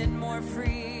never been more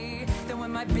free than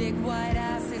when my big white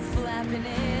ass is flapping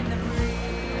in the breeze.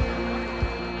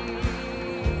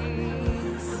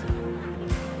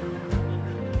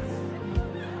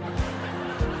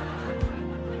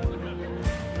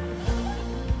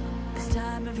 This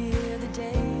time of year, the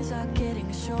days are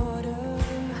getting shorter,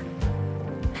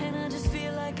 and I just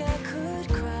feel like I could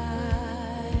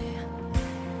cry.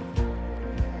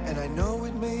 And I know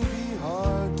it may be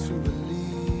hard to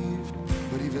believe,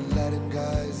 but even Latin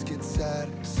guys get sad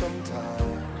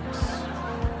sometimes.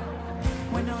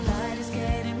 when no light is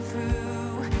getting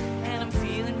through, and I'm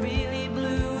feeling really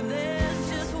blue. There's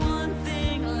just one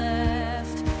thing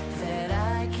left that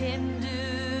I can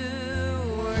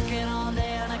do. Working all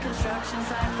day on a construction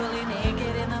site, fully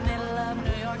naked in the middle of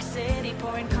New York City,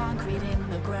 pouring concrete in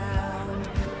the ground.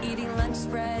 Eating lunch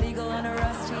spread eagle on a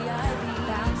rusty IB,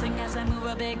 bouncing as I move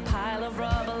a big pile of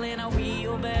rubble in a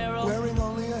wheelbarrow. Wearing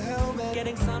only a helmet.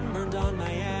 Getting sunburned on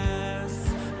my ass,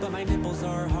 but my nipples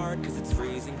are hard cause it's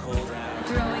freezing cold out.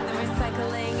 Throwing the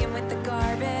recycling in with the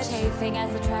garbage, chafing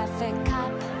as a traffic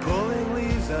cop. Pulling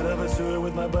leaves out of a sewer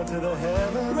with my butt to the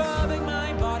heavens. Rubbing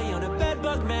my body on a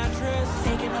bedbug mattress.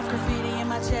 Taking off graffiti and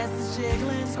my chest is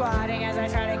jiggling. Squatting as I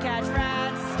try to catch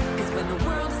rats. Cause when the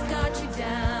world has got you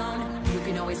down, you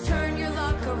can always turn your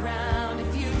luck around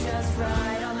if you just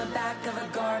ride on the back of a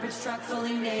garbage truck,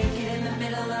 fully naked in the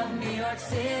middle of New York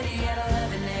City at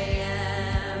 11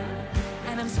 a.m.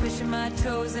 And I'm squishing my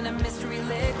toes in a mystery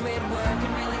liquid,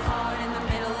 working really hard in the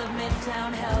middle of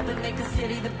Midtown, helping make the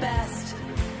city the best.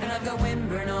 And I've got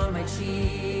windburn on my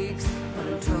cheeks, but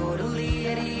I'm totally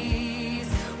at ease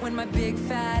when my big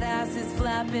fat ass is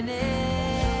flapping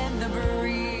in the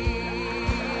breeze.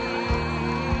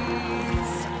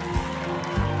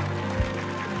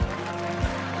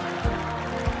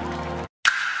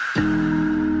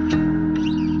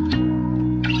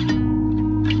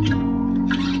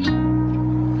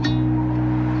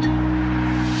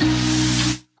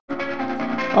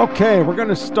 Okay, we're going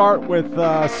to start with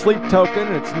Sleep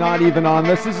Token. It's not even on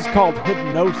this. This is called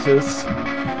Hypnosis,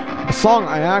 a song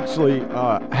I actually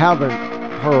haven't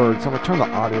heard, so I'm going to turn the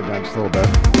audio down just a little bit.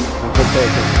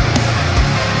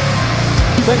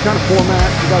 Same kind of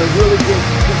format. You got a really good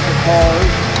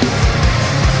guitar.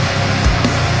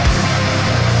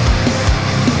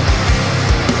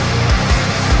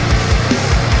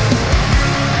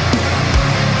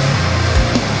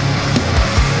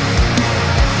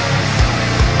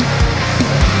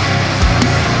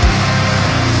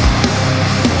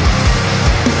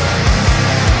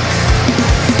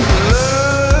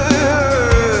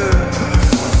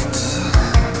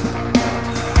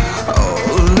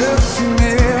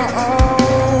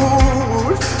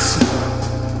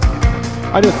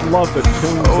 I just love the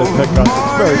tunes that pick up.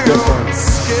 It's very different.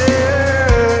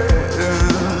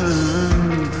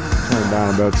 Turn it down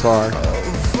a bit, sorry.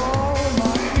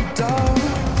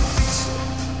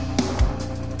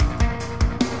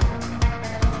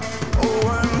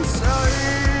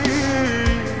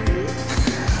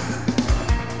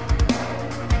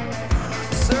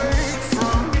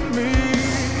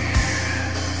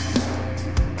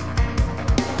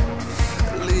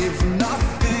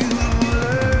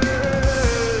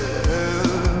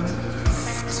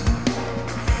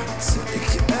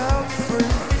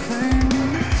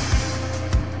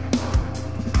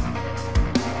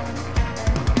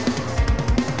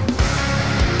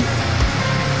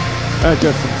 That's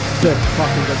just some sick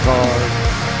fucking guitars.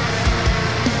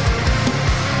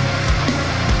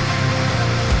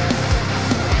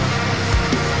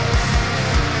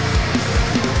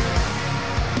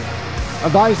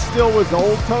 If I still was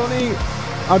old Tony,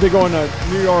 I'd be going to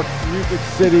New York Music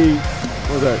City,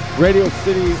 or the Radio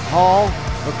City Hall.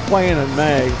 They're playing in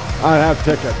May. I'd have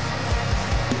tickets.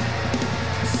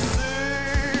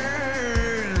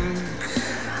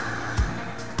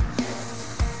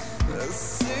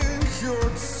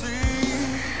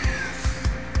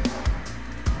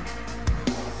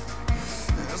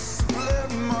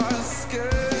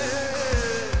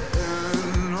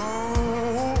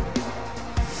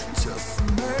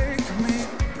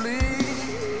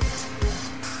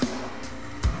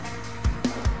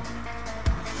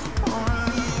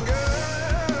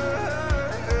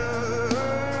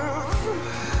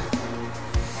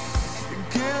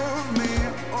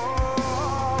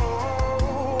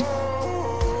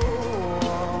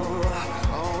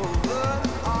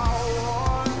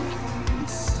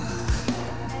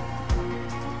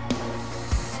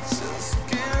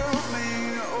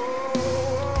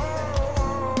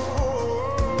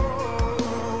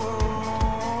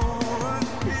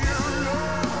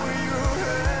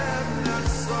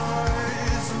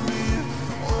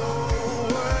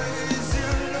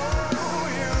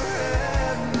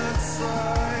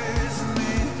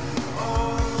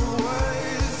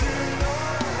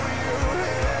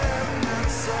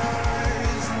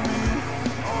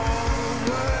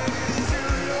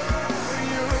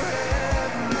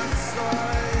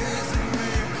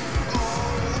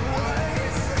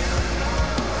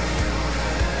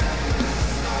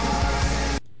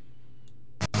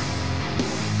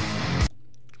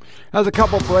 Has a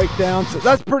couple breakdowns.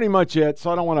 That's pretty much it,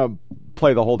 so I don't want to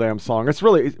play the whole damn song. It's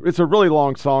a really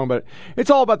long song, but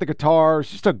it's all about the guitars.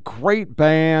 Just a great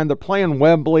band. They're playing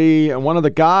Wembley, and one of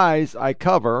the guys I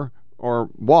cover or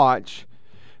watch,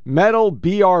 Metal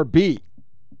BRB.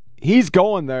 He's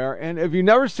going there, and if you've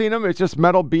never seen him, it's just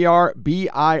Metal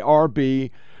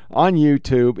BIRB on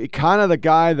YouTube. He kind of the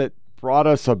guy that brought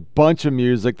us a bunch of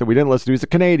music that we didn't listen to. He's a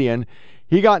Canadian.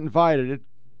 He got invited.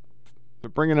 They're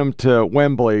bringing him to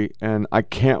Wembley, and I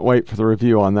can't wait for the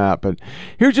review on that. But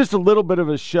here's just a little bit of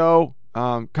a show,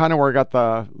 kind of where I got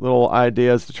the little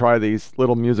ideas to try these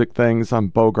little music things on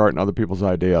Bogart and other people's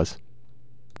ideas.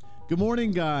 Good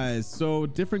morning, guys. So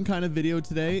different kind of video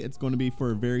today. It's going to be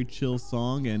for a very chill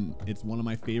song, and it's one of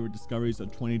my favorite discoveries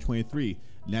of 2023,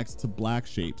 next to Black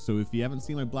Shape. So if you haven't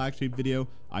seen my Black Shape video,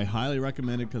 I highly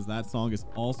recommend it because that song is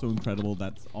also incredible.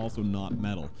 That's also not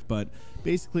metal, but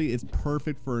basically it's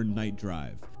perfect for a night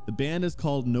drive. The band is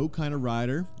called No Kind of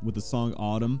Rider with the song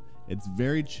Autumn. It's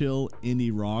very chill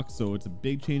indie rock, so it's a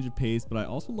big change of pace, but I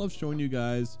also love showing you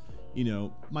guys, you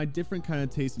know, my different kind of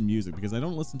taste in music because I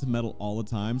don't listen to metal all the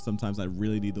time. Sometimes I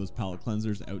really need those palate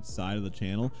cleansers outside of the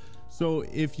channel. So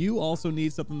if you also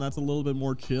need something that's a little bit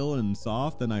more chill and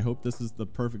soft, then I hope this is the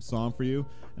perfect song for you,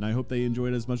 and I hope they enjoy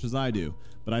it as much as I do.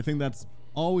 But I think that's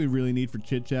all we really need for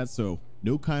chit chat. So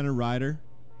No Kind of Rider,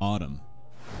 Autumn.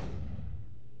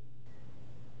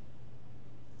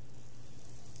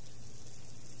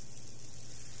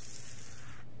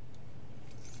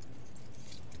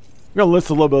 I'm gonna list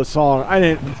a little bit of the song.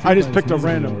 I just picked a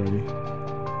random.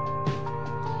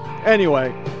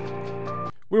 Anyway,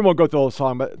 we won't go through the whole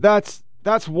song, but that's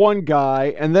one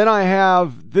guy, and then I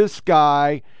have this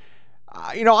guy.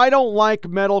 You know, I don't like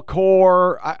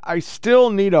metalcore. I still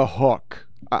need a hook.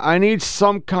 I need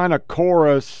some kind of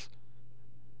chorus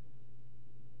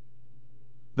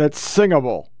that's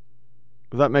singable.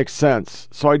 If that makes sense.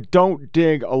 So I don't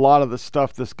dig a lot of the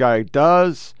stuff this guy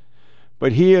does.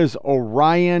 But he is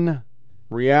Orion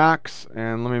Reacts,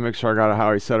 and let me make sure I got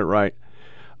how he said it right.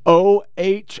 Ohrion.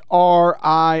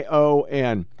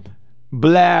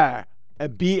 Blah.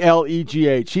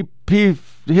 BLEGH. He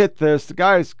hit this. The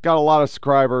guy's got a lot of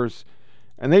subscribers,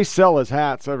 and they sell his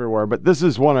hats everywhere, but this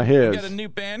is one of his. We got a new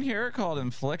band here called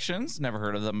Inflictions. Never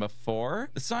heard of them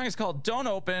before. The song is called Don't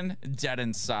Open, Dead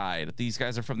Inside. These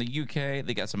guys are from the UK.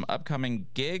 They got some upcoming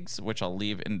gigs, which I'll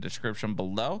leave in the description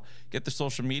below. Get their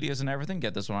social medias and everything.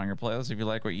 Get this one on your playlist if you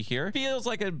like what you hear. Feels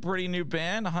like a pretty new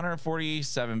band.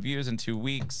 147 views in 2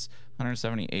 weeks.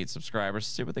 178 subscribers.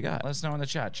 See what they got. Let us know in the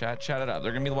chat. Chat it up.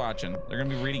 They're going to be watching. They're going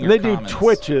to be reading your comments. They do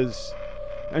Twitches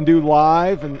and do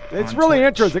live, and it's really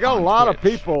interesting. They got a lot of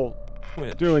people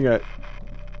doing it.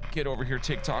 Get over here,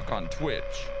 TikTok on Twitch.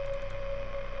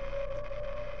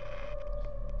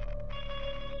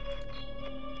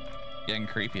 Getting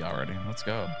creepy already. Let's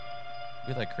go.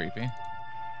 We like creepy.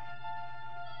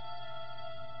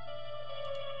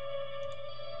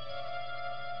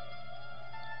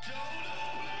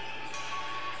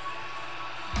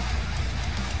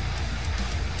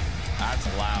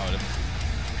 That's loud.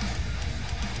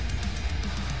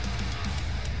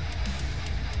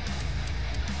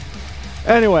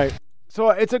 Anyway,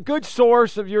 so it's a good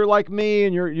source if you're like me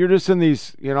and you're just in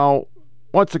these, you know,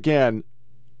 once again,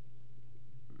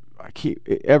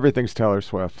 everything's Taylor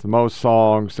Swift, the most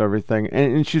songs, everything,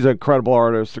 and she's an incredible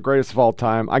artist, the greatest of all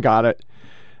time. I got it.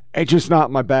 It's just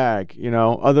not my bag, you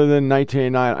know. Other than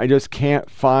 1989, I just can't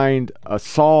find a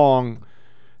song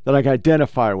that I can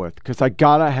identify with because I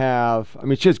gotta have. I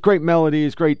mean, she has great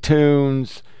melodies, great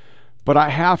tunes, but I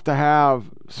have to have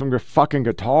some fucking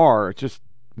guitar. It's just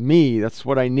me. That's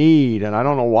what I need, and I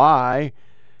don't know why,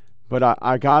 but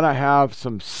I gotta have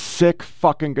some sick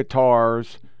fucking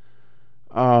guitars.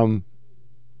 Coming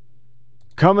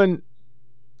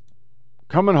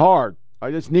hard.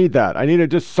 I just need that. I need it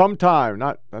just sometime.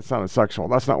 That sounded sexual.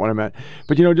 That's not what I meant.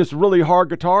 But, you know, just really hard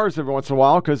guitars every once in a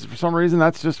while because for some reason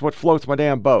that's just what floats my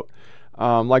damn boat.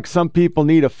 Like some people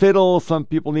need a fiddle. Some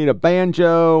people need a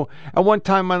banjo. At one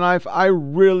time in my life, I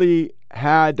really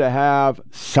had to have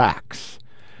sax.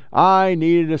 I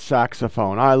needed a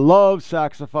saxophone. I love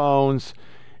saxophones.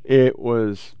 It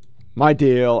was my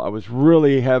deal. I was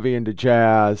really heavy into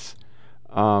jazz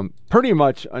pretty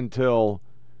much until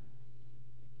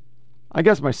I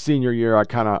guess my senior year. I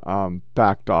kind of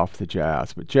backed off the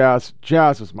jazz, but jazz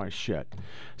was my shit.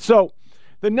 So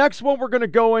the next one we're going to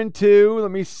go into,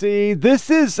 let me see. This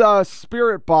is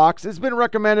Spirit Box. It's been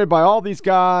recommended by all these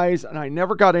guys, and I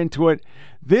never got into it.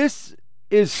 This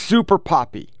is super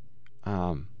poppy.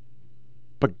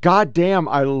 But goddamn,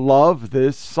 I love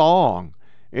this song.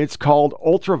 It's called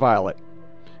Ultraviolet.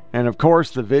 And of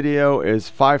course, the video is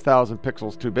 5,000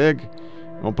 pixels too big.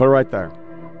 We'll put it right there.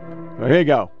 So here you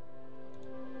go.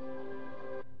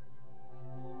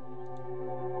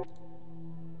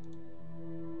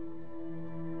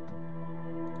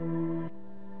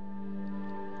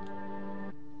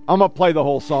 I'm going to play the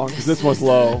whole song because this one's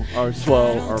low or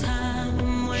slow or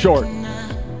short.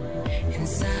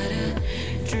 Inside a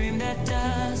dream that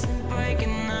doesn't break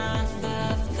enough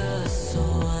of the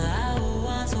soul I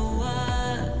once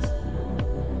was.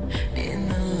 In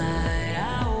the light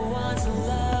I once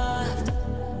loved.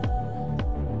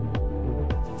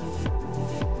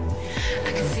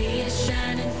 I can see it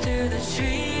shining through the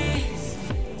trees.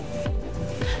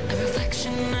 A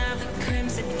reflection of the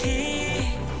crimson key.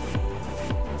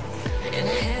 And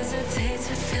I hesitate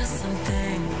to feel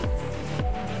something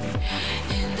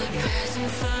in the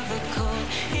presence of a cold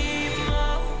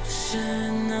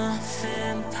emotional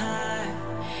vampire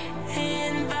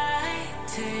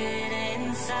invited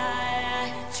inside.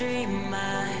 I dream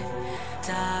I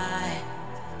die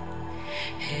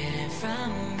hidden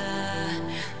from the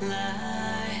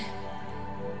light.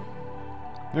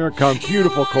 There it comes.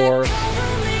 Beautiful chorus.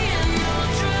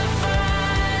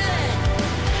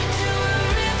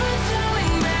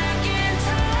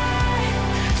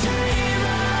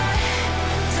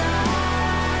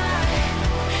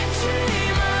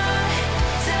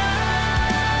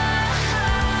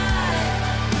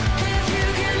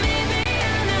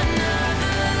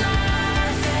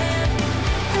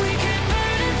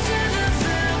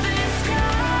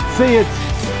 See, it's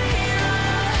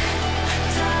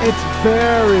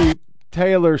very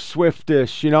Taylor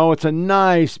Swiftish, you know. It's a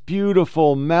nice,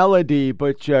 beautiful melody,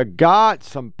 but you got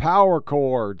some power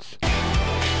chords. I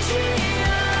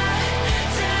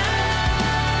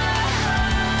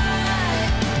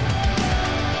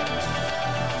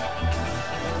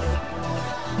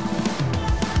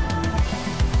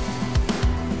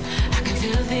can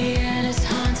feel the end is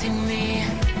haunting me.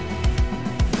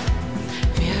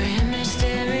 Mirror image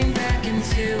staring back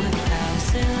into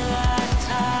 1,000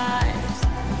 lifetimes.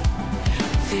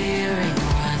 Fearing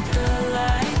what the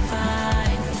light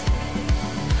finds.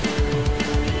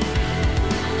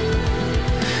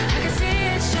 I can see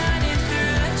it shining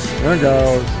through the trees. There it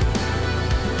goes.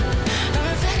 A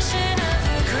reflection of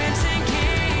the crimson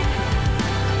key.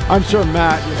 I'm sure,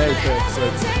 Matt, you hate this,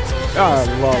 but I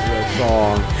love this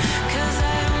song.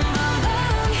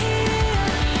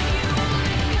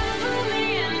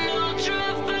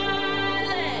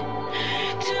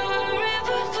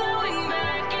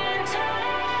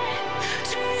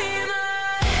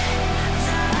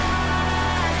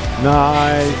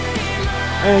 Nice.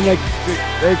 And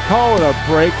they call it a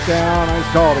breakdown. I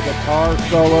just call it a guitar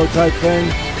solo type thing.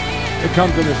 It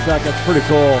comes in a second. It's pretty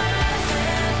cool.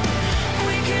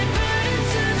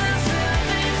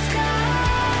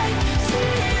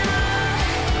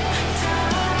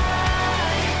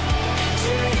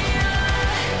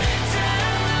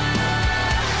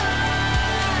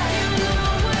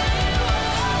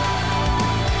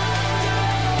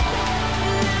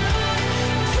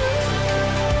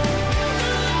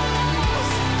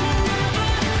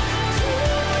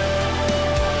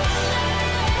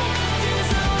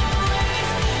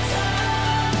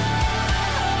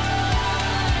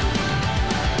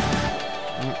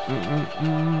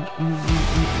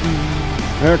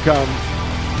 Here it comes.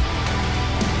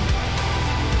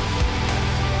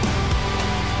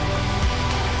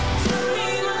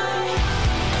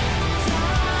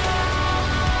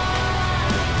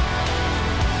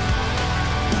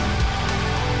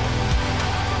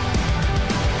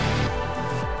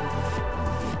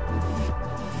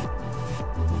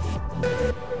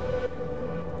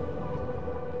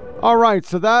 All right,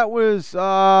 so that was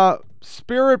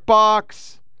Spirit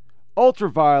Box,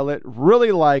 Ultraviolet.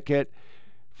 Really like it.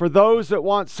 For those that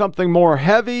want something more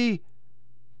heavy,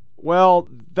 well,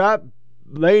 that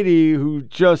lady who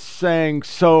just sang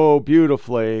so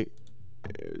beautifully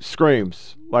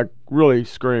screams, like really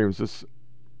screams. It's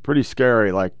pretty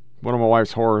scary, like one of my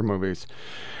wife's horror movies.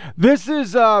 This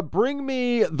is Bring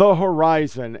Me the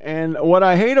Horizon, and what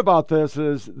I hate about this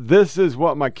is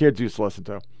what my kids used to listen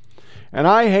to. And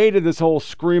I hated this whole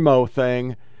Screamo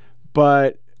thing,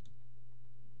 but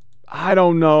I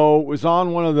don't know. It was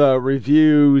on one of the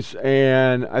reviews,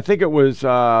 and I think it was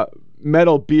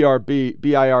Metal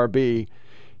BIRB.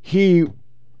 He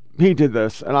did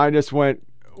this, and I just went,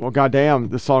 well, goddamn,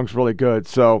 this song's really good.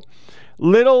 So,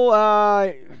 little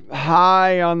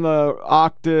high on the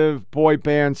octave, boy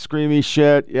band, screamy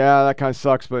shit. Yeah, that kind of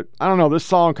sucks, but I don't know. This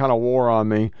song kind of wore on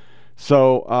me.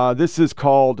 So, this is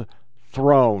called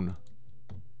Throne.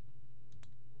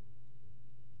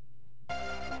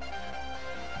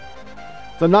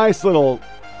 It's a nice little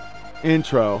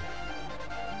intro.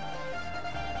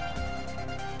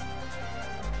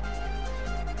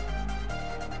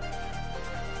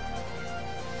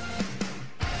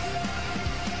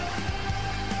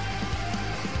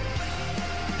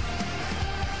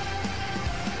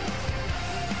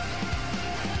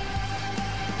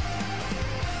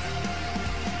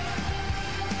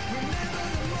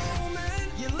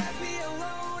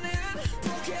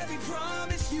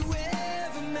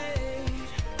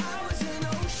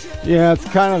 Yeah, it's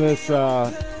kind of this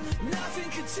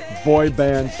boy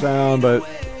band sound, but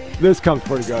this comes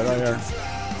pretty good right here.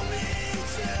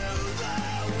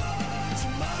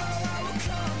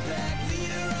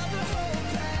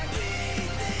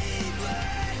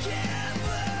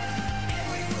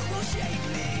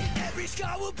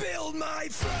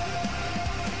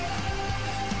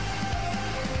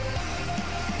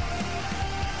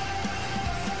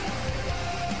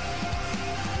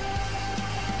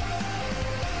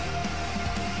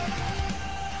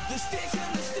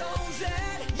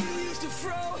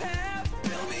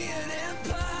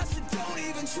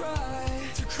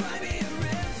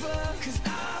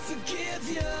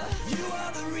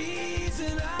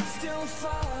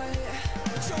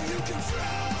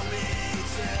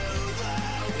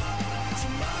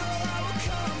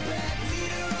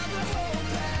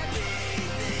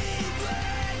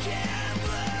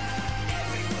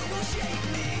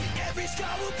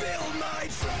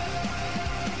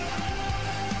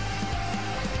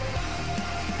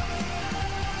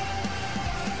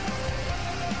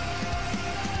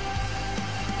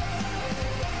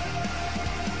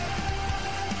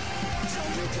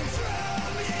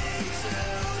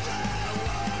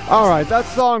 All right, that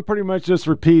song pretty much just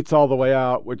repeats all the way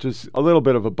out, which is a little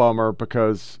bit of a bummer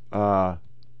because I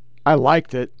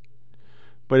liked it,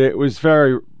 but it was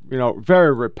very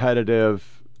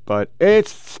repetitive. But it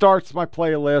starts my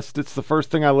playlist. It's the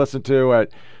first thing I listen to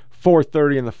at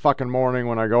 4:30 in the fucking morning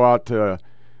when I go out to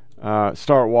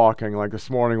start walking, like this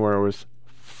morning where it was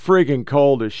friggin'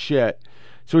 cold as shit.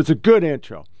 So it's a good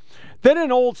intro. Then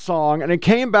an old song, and it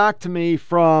came back to me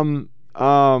from...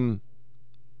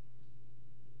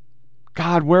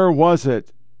 God, where was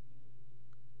it?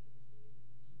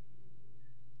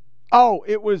 Oh,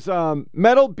 it was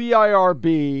Metal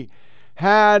BIRB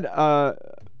had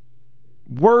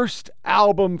worst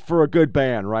album for a good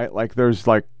band, right? Like there's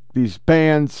like these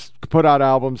bands put out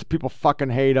albums, people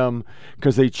fucking hate them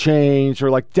because they change, or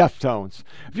like Deftones.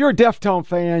 If you're a Deftone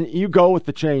fan, you go with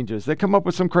the changes. They come up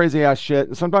with some crazy ass shit,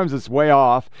 and sometimes it's way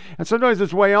off, and sometimes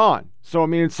it's way on. So I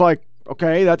mean, it's like,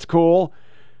 okay, that's cool.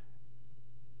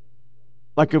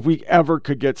 Like if we ever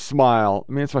could get Smile,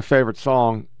 I mean, it's my favorite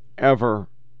song ever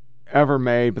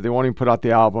made, but they won't even put out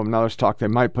the album. Now there's talk they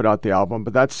might put out the album,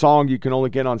 but that song you can only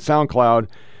get on SoundCloud.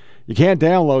 You can't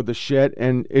download the shit,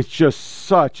 and it's just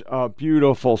such a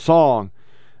beautiful song.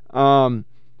 So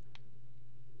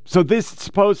this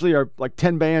supposedly are like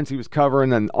 10 bands he was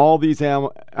covering, and all these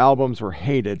albums were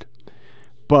hated,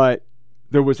 but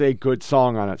there was a good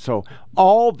song on it. So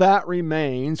All That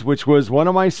Remains, which was one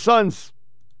of my son's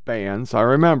bands. I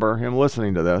remember him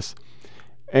listening to this.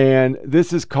 And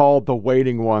this is called The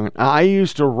Waiting One. I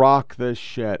used to rock this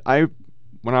shit. When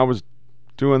I was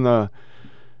doing the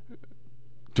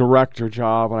director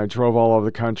job and I drove all over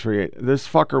the country, this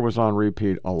fucker was on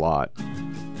repeat a lot.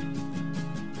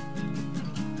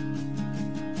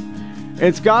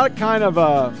 It's got kind of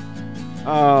a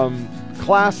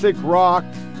classic rock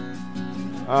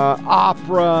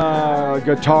opera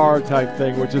guitar type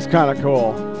thing, which is kind of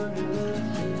cool.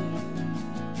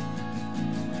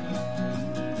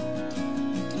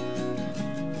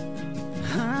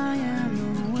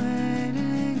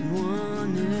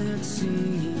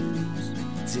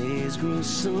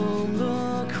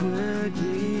 Somber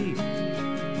quickly.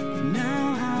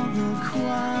 Now how the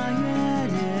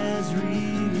quiet is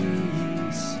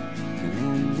released,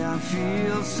 and I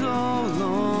feel so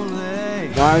lonely.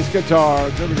 Nice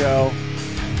guitar. Here we go.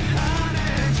 How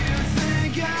did you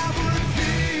think I would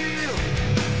feel?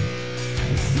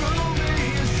 Throw me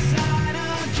aside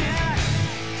again.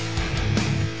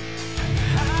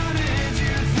 How did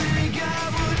you think I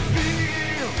would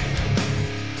feel?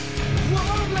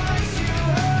 Won't let you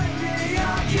hurt me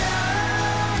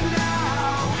again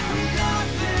now.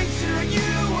 Nothing to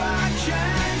you I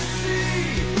can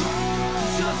see.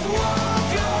 Just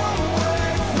walk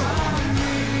away from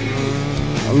me.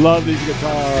 I love these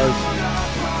guitars.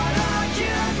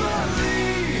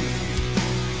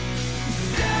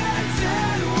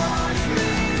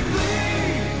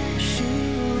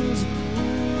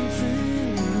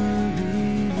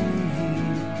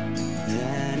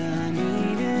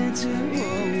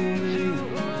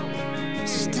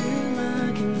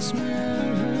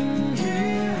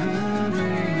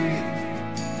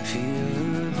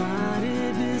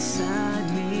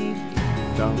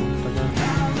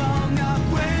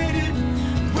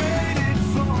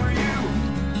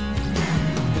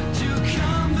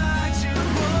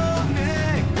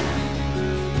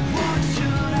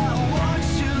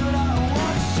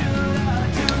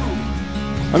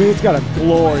 I mean, it's got a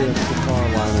glorious guitar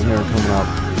line in here coming up.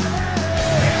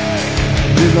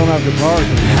 These don't have guitars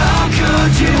anymore. How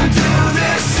could you do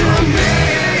this to me?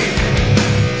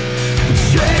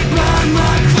 Betrayed by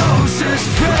my closest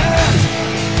friend.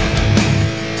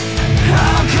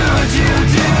 How could you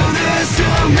do this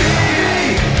to me?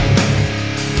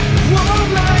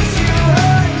 Won't let you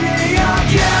hurt me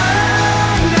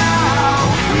again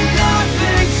now.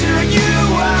 Nothing to you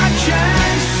I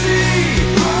can see.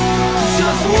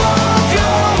 Just walk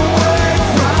away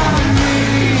from me.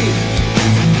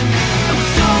 I'm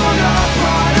torn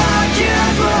apart, I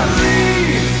can't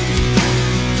believe.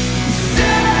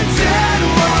 Stand and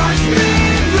watch me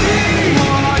bleed.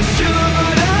 What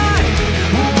should I?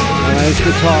 Nice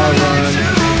guitar run.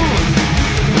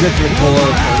 We'll get to the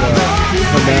chorus for the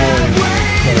finale and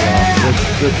cut it off.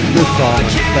 This song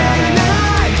is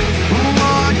badass.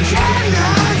 What can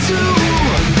I do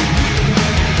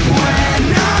when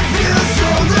I feel so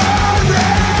lonely?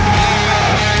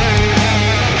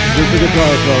 Just the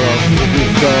guitar solo. This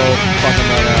is so fucking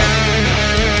badass.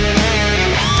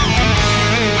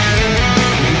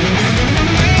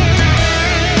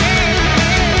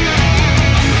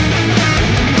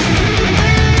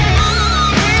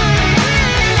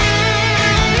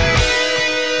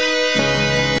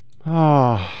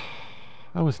 Oh,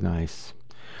 that was nice.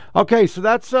 Okay, so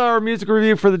that's our music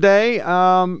review for the day.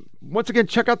 Once again,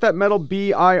 check out that Metal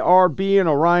BIRB and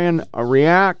Orion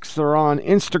Reacts. They're on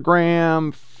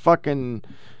Instagram, fucking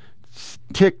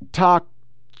TikTok,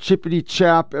 Chippity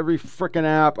Chap, every freaking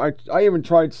app. I even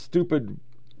tried stupid.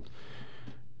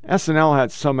 SNL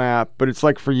had some app, but it's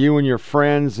like for you and your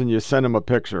friends, and you send them a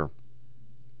picture.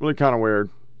 Really kind of weird.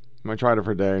 I tried it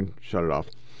for a day and shut it off.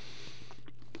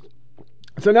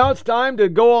 So now it's time to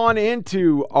go on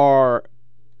into our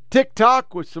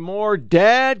TikTok with some more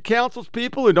dad counsels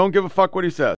people who don't give a fuck what he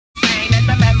says.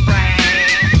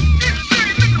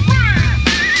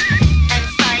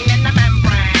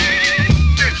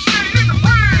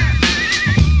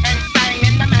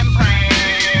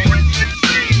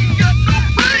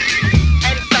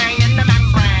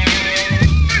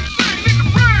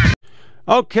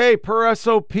 Okay, per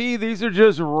SOP, these are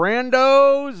just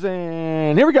randos,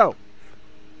 and here we go.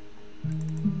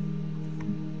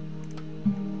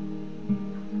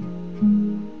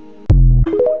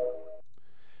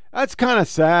 That's kind of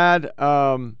sad,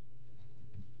 but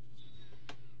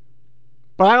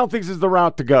I don't think this is the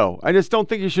route to go. I just don't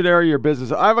think you should air your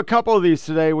business. I have a couple of these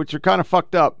today, which are kind of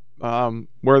fucked up,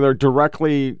 where they're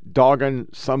directly dogging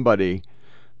somebody.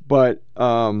 But,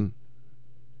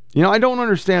 you know, I don't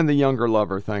understand the younger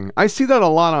lover thing. I see that a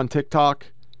lot on TikTok.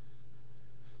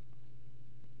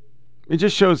 It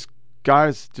just shows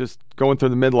guys just going through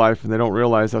the midlife and they don't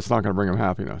realize that's not going to bring them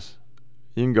happiness.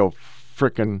 You can go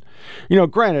frickin', you know,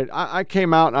 granted, I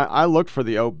came out and I looked for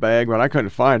the oat bag, but I couldn't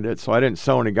find it, so I didn't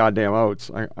sow any goddamn oats.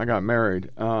 I got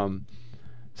married. So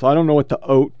I don't know what the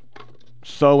oat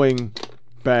sewing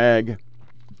bag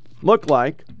looked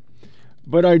like,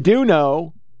 but I do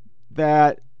know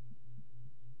that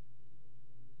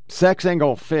sex ain't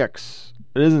gonna fix.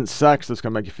 It isn't sex that's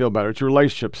gonna make you feel better. It's your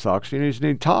relationship sucks. You just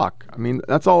need to talk. I mean,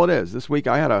 that's all it is. This week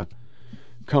I had to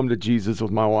come to Jesus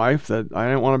with my wife that I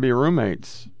didn't want to be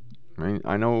roommates. I mean,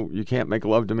 I know you can't make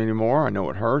love to me anymore. I know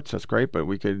it hurts. That's great, but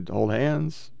we could hold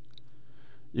hands.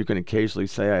 You can occasionally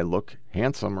say I look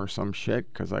handsome or some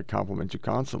shit because I compliment you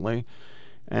constantly,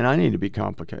 and I need to be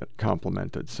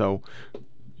complimented. So,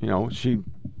 you know, she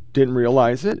didn't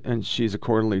realize it, and she's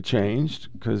accordingly changed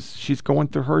because she's going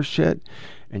through her shit,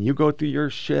 and you go through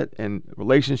your shit, and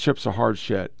relationships are hard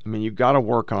shit. I mean, you got to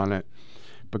work on it.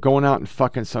 But going out and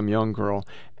fucking some young girl,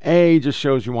 A, just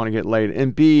shows you want to get laid,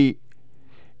 and B,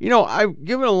 you know, I've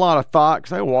given a lot of thought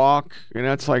because I walk, and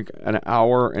that's like an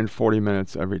hour and 40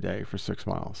 minutes every day for 6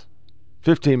 miles.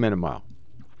 15-minute mile.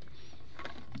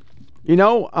 You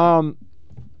know,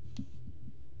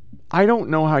 I don't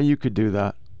know how you could do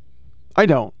that. I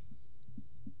don't.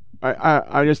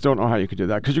 I just don't know how you could do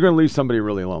that because you're going to leave somebody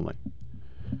really lonely.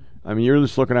 I mean, you're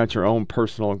just looking at your own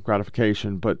personal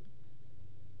gratification, but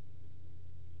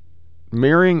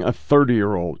marrying a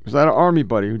 30-year-old, because I had an army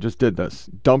buddy who just did this,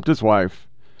 dumped his wife,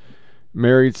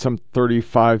 married some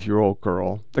 35-year-old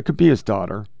girl that could be his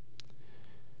daughter.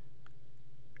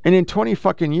 And in 20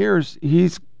 fucking years,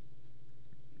 he's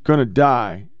going to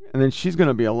die. And then she's going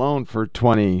to be alone for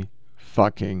 20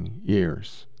 fucking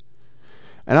years.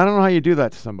 And I don't know how you do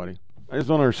that to somebody. I just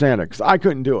don't understand it because I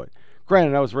couldn't do it.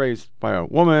 Granted, I was raised by a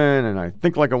woman and I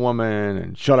think like a woman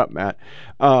and shut up, Matt.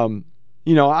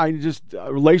 You know, I just,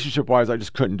 relationship-wise, I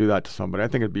just couldn't do that to somebody. I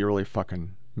think it'd be really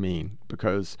fucking mean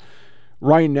because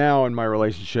right now in my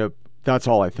relationship, that's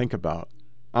all I think about.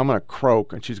 I'm going to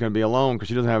croak and she's going to be alone because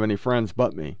she doesn't have any friends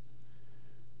but me.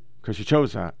 Because she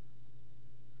chose that.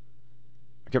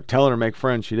 kept telling her make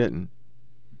friends. She didn't.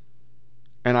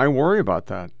 And I worry about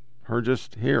that. Her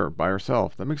just here by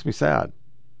herself. That makes me sad.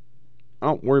 I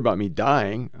don't worry about me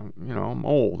dying. I'm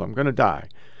old. I'm going to die.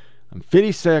 I'm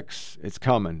 56. It's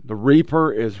coming. The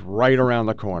Reaper is right around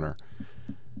the corner.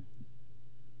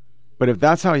 But if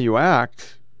that's how you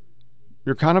act,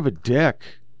 you're kind of a dick.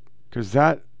 Because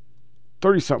that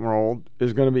 30-something-year-old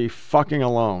is going to be fucking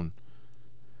alone.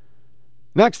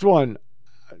 Next one.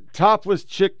 Topless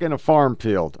chick in a farm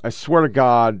field. I swear to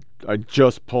God, I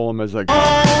just pull him as I go.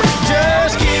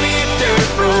 Just give me a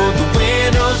dirt road, the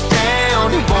windows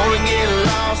down. You wanna get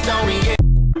lost on the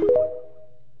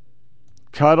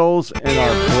Cuddles in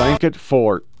our blanket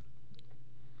fort.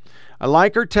 I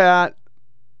like her tat.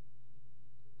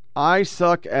 I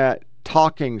suck at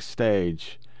talking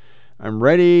stage. I'm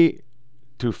ready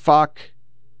to fuck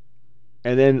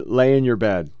and then lay in your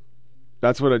bed.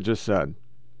 That's what I just said.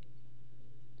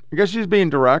 I guess she's being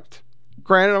direct.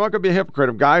 Granted, I'm not going to be a hypocrite.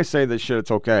 If guys say this shit,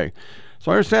 it's okay. So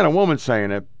I understand a woman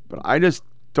saying it, but I just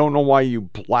don't know why you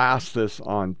blast this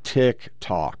on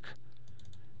TikTok.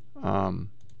 Don't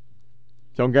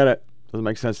get it. Doesn't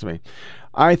make sense to me.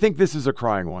 I think this is a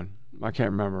crying one. I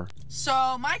can't remember.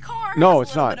 So my car No, has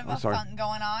it's a little not. bit of I'm a sorry. funk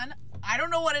going on. I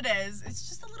don't know what it is. It's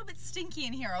just a little bit stinky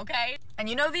in here, okay? And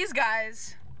you know these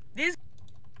guys,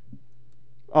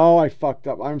 Oh, I fucked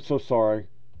up. I'm so sorry.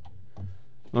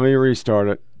 Let me restart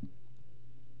it.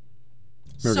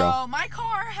 Here we go. So my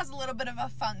car has a little bit of a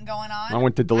funk going on. I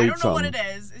went to delete I don't know something. what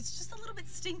it is. It's just a little bit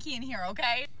stinky in here,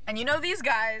 okay? And you know these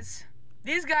guys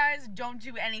don't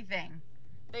do anything.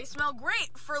 They smell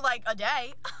great for like a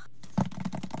day.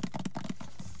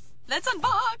 Let's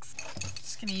unbox.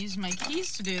 Just gonna use my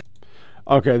keys to do.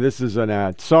 Okay, this is an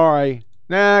ad. Sorry.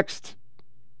 Next.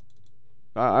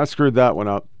 I screwed that one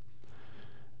up.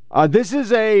 This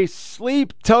is a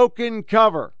sleep token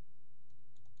cover.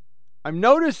 I'm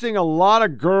noticing a lot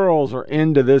of girls are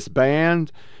into this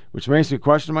band, which makes me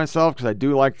question myself because I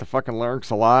do like the fucking lyrics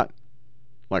a lot.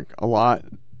 Like, a lot.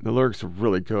 The lyrics are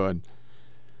really good.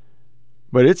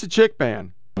 But it's a chick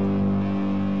band.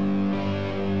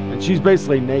 And she's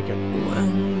basically naked.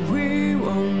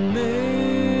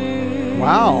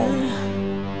 Wow.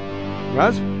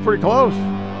 That's pretty close.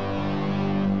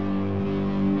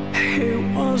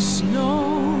 It was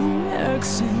no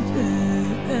accident.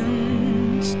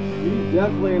 He's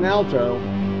definitely an alto.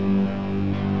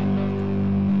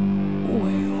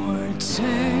 We were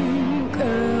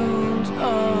tangled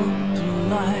up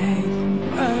like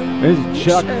This is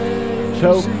Chuck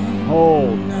Choke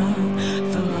Hold.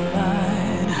 the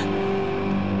light.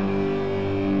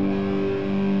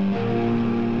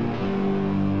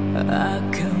 I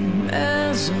come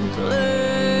as a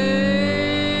blade.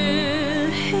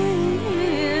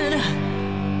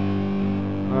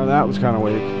 Oh, that was kind of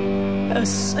weak. A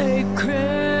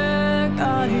sacred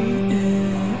guardian.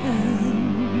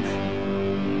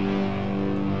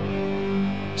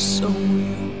 So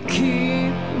you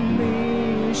keep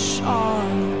me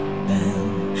sharp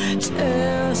and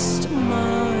test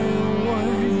my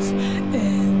worth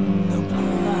in the blood.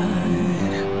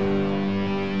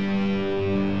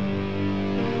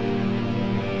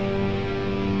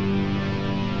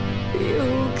 You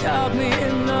got me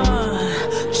in a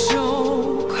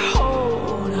chokehold.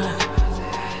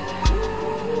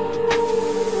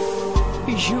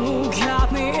 You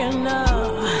got me in a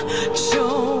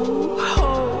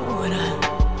chokehold.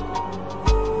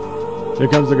 Here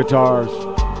comes the guitars.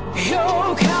 You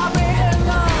got me in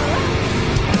a.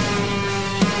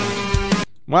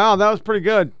 Wow, that was pretty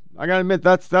good. I gotta admit,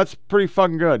 that's pretty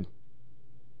fucking good.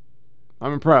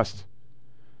 I'm impressed.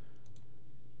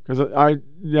 Because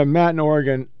Matt in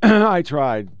Oregon, I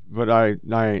tried, but I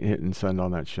ain't hitting send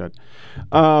on that shit.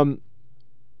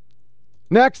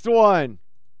 Next one.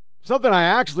 Something I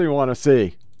actually want to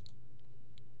see.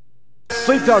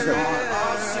 Sleep Token.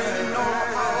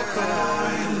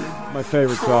 My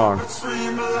favorite song.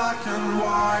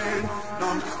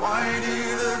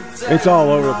 It's all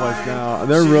over the place now.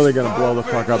 They're really going to blow the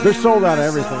fuck up. They're sold out of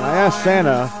everything. I asked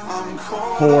Santa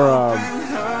for...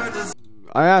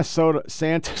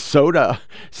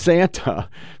 Santa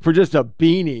for just a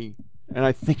beanie, and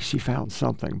I think she found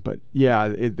something. But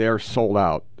yeah, they're sold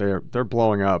out. They're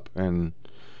blowing up, and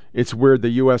it's weird.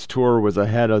 The U.S. tour was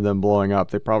ahead of them blowing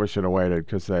up. They probably should have waited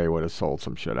because they would have sold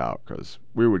some shit out because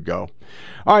we would go.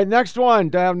 All right, next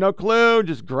one. I have no clue.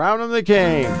 Just ground them they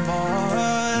came.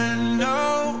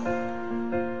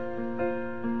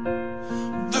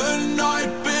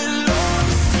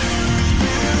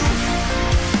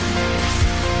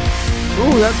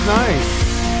 Ooh, that's nice.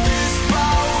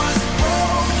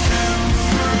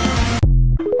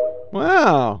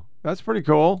 Wow, that's pretty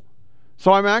cool.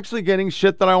 So I'm actually getting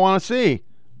shit that I want to see.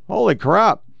 Holy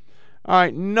crap. All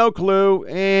right, no clue.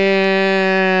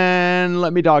 And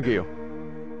let me dog you.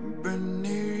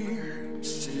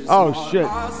 Oh, shit.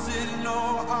 It's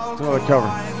another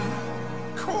cover.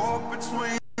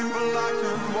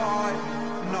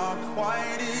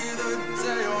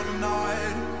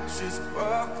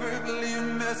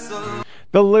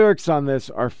 The lyrics on this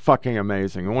are fucking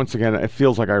amazing. And once again, it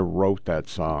feels like I wrote that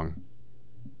song.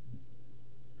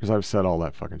 Because I've said all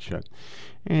that fucking shit.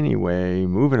 Anyway,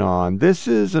 moving on. This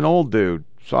is an old dude.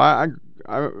 So I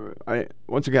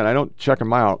once again, I don't check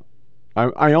him out.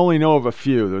 I only know of a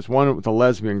few. There's one with a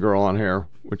lesbian girl on here,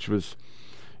 which was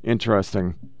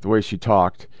interesting, the way she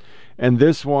talked. And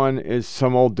this one is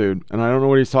some old dude, and I don't know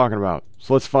what he's talking about.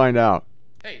 So let's find out.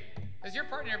 Hey, has your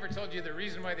partner ever told you the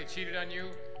reason why they cheated on you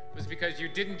was because you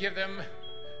didn't give them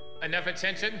enough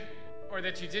attention? Or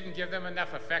that you didn't give them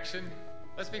enough affection?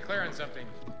 Let's be clear on something.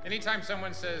 Anytime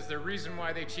someone says the reason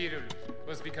why they cheated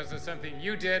was because of something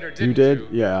you did or didn't do,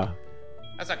 Yeah.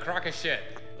 that's a crock of shit.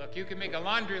 Look, you can make a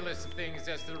laundry list of things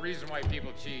that's the reason why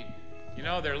people cheat. You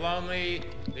know, they're lonely,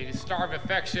 they starve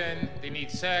affection, they need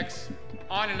sex,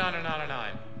 on and on and on and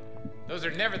on. Those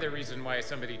are never the reason why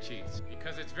somebody cheats,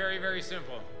 because it's very, very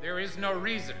simple. There is no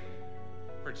reason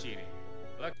for cheating.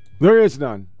 Look. There is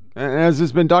none. And as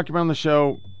has been documented on the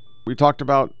show, we talked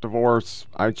about divorce.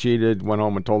 I cheated, went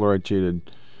home and told her I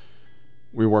cheated.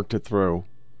 We worked it through.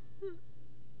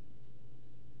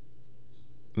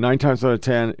 9 times out of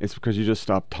 10, it's because you just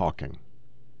stopped talking.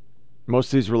 Most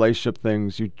of these relationship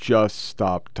things, you just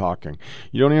stop talking.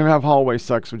 You don't even have hallway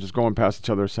sex, which is going past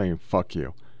each other saying, fuck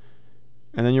you.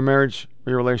 And then your marriage or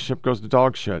your relationship goes to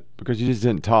dog shit because you just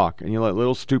didn't talk. And you let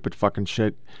little stupid fucking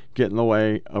shit get in the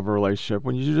way of a relationship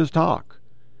when you just talk.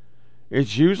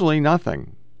 It's usually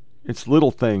nothing. It's little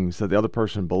things that the other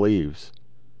person believes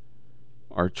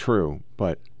are true.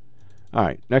 But, all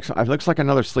right, next, it looks like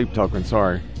another sleep token,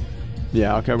 sorry.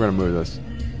 Yeah, okay, I'm going to move this.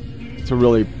 It's a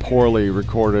really poorly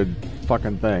recorded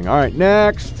fucking thing. All right,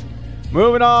 next.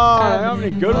 Moving on. I don't have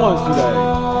any good ones today.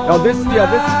 Oh, this is the one. Look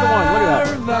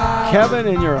at that. Kevin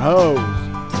and your hoes.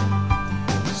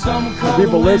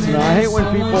 People listen. I hate when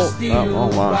people... Oh,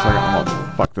 hold on a second. I'm going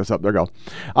to fuck this up. There we go.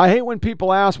 I hate when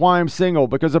people ask why I'm single,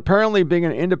 because apparently being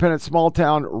an independent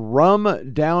small-town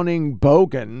rum-downing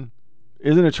bogan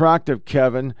isn't attractive,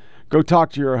 Kevin. Go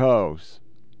talk to your hoes.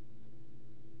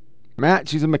 Matt,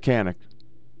 she's a mechanic.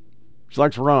 She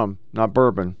likes rum, not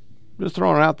bourbon. Just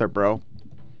throwing it out there, bro.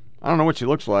 I don't know what she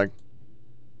looks like,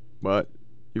 but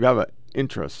you have an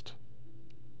interest.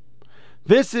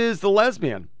 This is the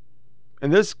lesbian.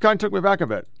 And this kind of took me back a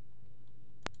bit.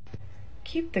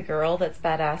 Keep the girl that's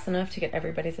badass enough to get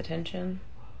everybody's attention,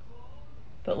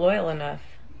 but loyal enough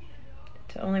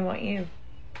to only want you.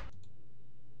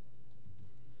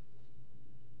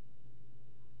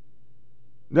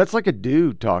 That's like a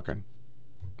dude talking.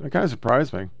 That kind of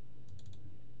surprised me.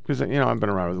 Because, you know, I've been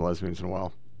around with lesbians in a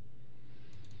while.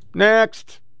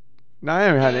 Next. Now, I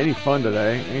haven't had any fun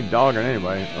today. Any dogging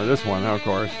anybody. Or this one, of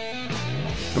course.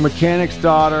 The mechanic's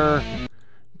daughter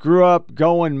grew up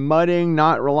going mudding,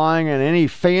 not relying on any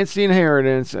fancy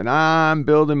inheritance, and I'm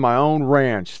building my own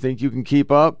ranch. Think you can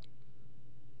keep up?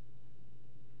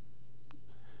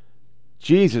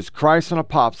 Jesus Christ on a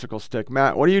popsicle stick.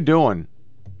 Matt, what are you doing?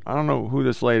 I don't know who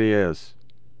this lady is.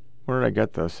 Where did I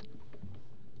get this?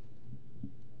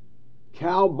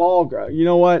 Cowball. You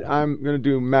know what? I'm going to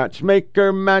do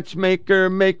matchmaker,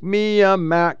 make me a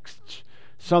match.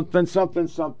 Something.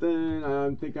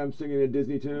 I think I'm singing a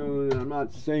Disney tune, and I'm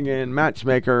not singing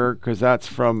Matchmaker because that's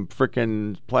from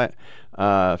frickin'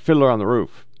 Fiddler on the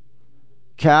Roof.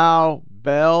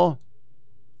 Cowbell.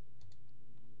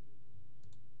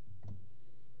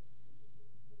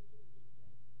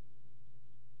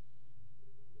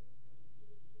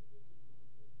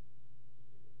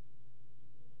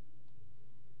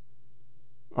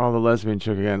 Oh, the lesbian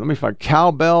chick again. Let me find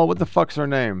Cowbell. What the fuck's her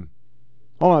name?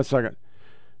 Hold on a second.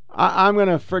 I'm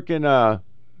gonna frickin'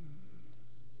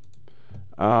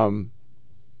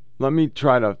 let me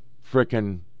try to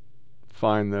frickin'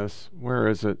 find this. Where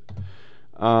is it?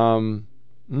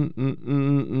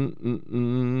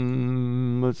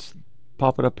 Let's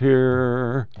pop it up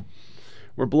here.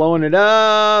 We're blowing it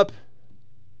up.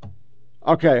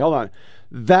 Okay, hold on.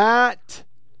 That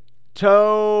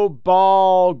toe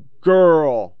ball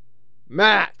girl.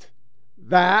 Matt.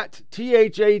 That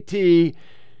THATTOWBALL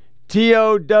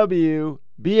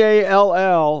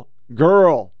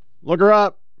girl. Look her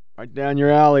up. Right down your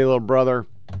alley, little brother.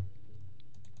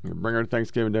 You bring her to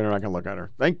Thanksgiving dinner and I can look at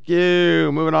her. Thank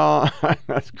you. Moving on.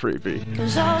 That's creepy.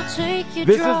 This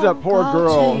is a poor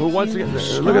girl who wants to get...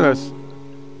 Look at this.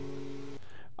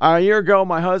 A year ago,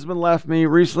 my husband left me.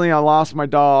 Recently, I lost my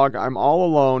dog. I'm all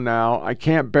alone now. I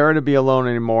can't bear to be alone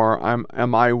anymore.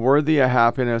 Am I worthy of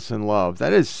happiness and love?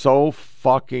 That is so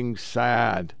fucking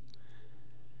sad.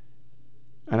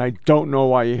 And I don't know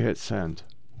why you hit send.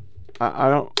 I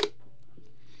don't...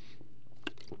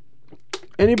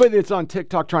 Anybody that's on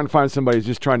TikTok trying to find somebody is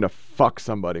just trying to fuck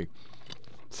somebody.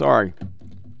 Sorry.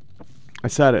 I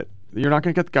said it. You're not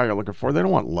going to get the guy you're looking for. They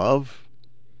don't want love.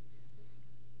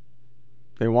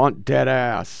 They want dead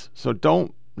ass. So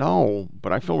don't... No.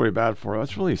 But I feel really bad for her.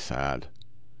 That's really sad.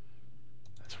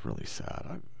 That's really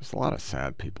sad. There's a lot of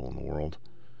sad people in the world.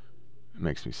 It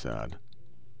makes me sad.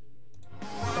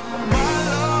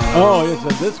 Oh,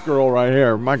 it's this girl right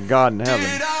here. My God in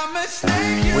heaven.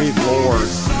 Sweet Lord.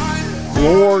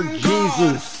 Lord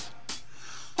Jesus.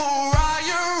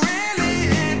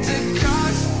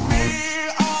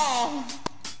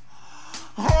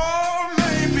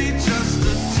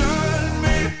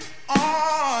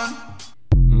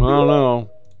 I don't know.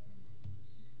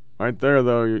 Right there,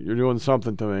 though, you're doing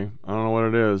something to me. I don't know what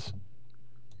it is.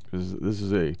 Because this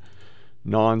is a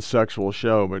non-sexual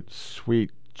show, but sweet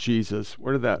Jesus.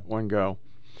 Where did that one go?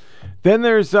 Then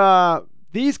there's,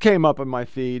 these came up in my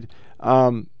feed.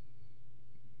 I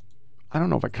don't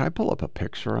know can I pull up a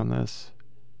picture on this?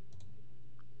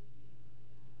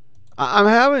 I'm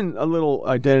having a little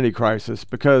identity crisis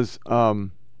because, I'll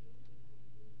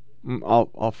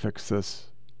fix this.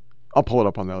 I'll pull it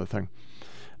up on the other thing.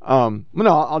 No,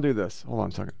 I'll do this. Hold on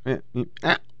a second.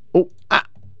 Yeah.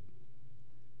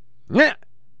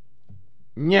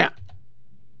 Yeah.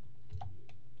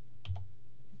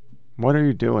 What are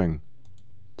you doing?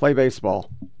 Play baseball.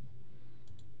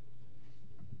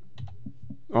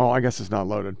 Oh, I guess it's not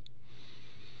loaded.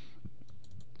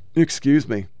 Excuse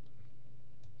me.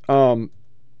 I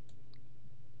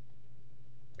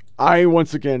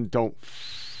once again don't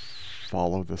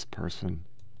follow this person.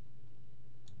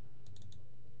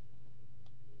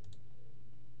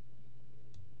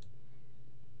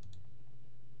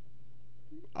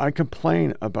 I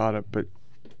complain about it, but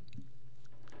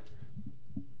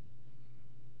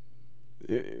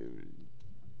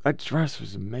that dress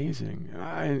was amazing.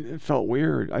 It felt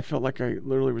weird. I felt like I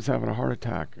literally was having a heart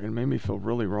attack. It made me feel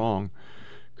really wrong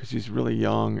because she's really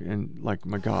young and like,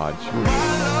 my God,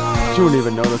 she wouldn't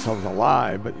even notice I was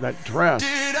alive. But that dress,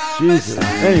 Jesus.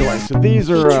 Anyway, so these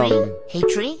are Hey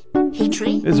Tree? Hey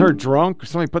Tree? Is her drunk?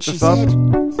 Somebody put this up?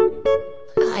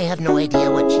 I have no idea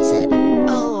what she said.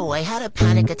 Oh, I had a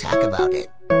panic attack about it.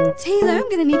 Taylor, I'm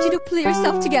gonna need you to pull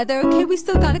yourself together, okay? We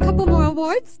still got a couple more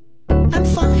awards. I'm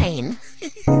fine.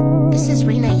 This is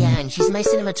Rena Yan. She's my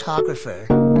cinematographer.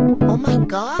 Oh my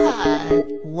God.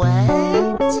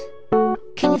 What?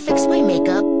 Can you fix my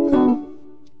makeup?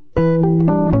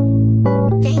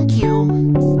 Thank you.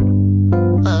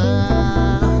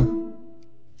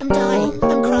 I'm dying.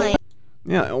 I'm crying.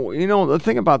 Yeah, you know, the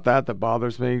thing about that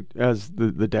bothers me as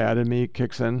the dad in me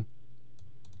kicks in,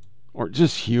 or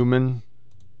just human,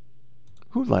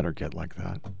 who let her get like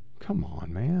that? Come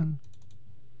on, man.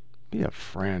 Be a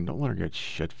friend. Don't let her get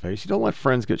shit-faced. You don't let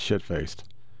friends get shit-faced.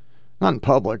 Not in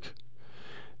public.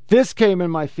 This came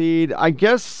in my feed. I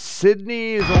guess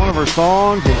Sydney is one of her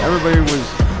songs, and everybody was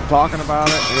talking about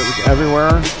it, and it was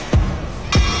everywhere.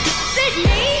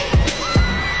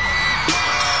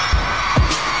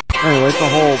 Anyway, it's the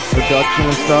whole production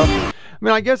and stuff. I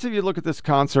mean, I guess if you look at this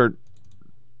concert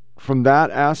from that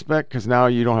aspect, because now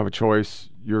you don't have a choice,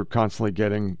 you're constantly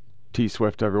getting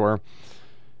T-Swift everywhere.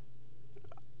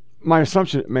 My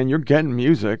assumption, man, you're getting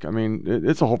music. I mean,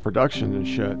 it's a whole production and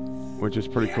shit, which is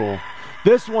pretty cool.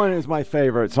 This one is my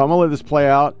favorite, so I'm going to let this play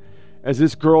out as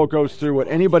this girl goes through what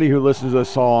anybody who listens to this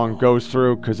song goes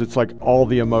through, because it's like all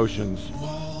the emotions.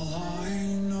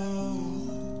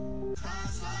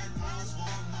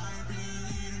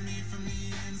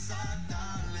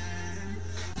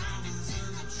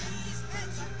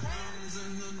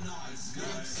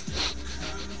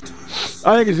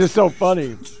 I think it's just so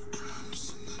funny.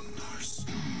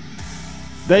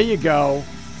 There you go.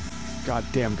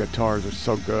 Goddamn guitars are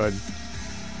so good.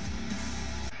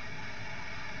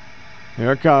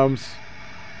 Here it comes.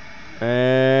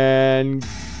 And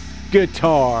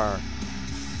guitar.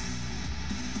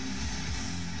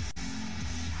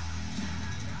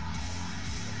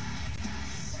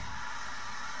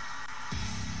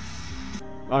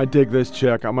 I dig this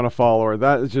chick. I'm going to follow her.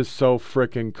 That is just so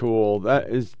freaking cool. That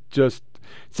is just,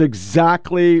 it's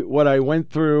exactly what I went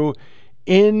through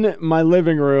in my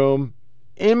living room,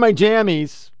 in my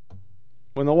jammies,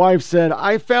 when the wife said,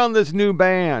 I found this new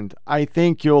band. I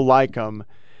think you'll like them.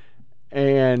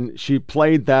 And she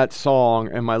played that song,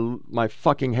 and my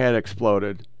fucking head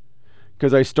exploded.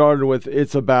 because I started with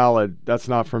 "It's a Ballad, That's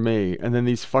Not For Me," and then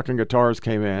these fucking guitars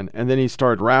came in, and then he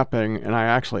started rapping, and I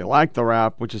actually liked the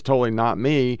rap, which is totally not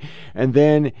me, and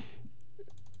then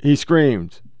he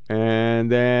screamed,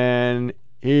 and then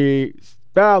he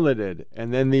balladed,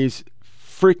 and then these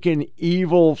freaking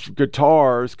evil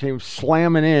guitars came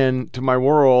slamming in to my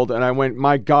world, and I went,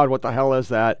 my God, what the hell is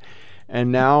that? And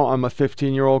now I'm a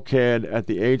 15-year-old kid at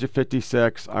the age of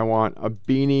 56. I want a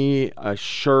beanie, a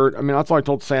shirt. I mean, that's all I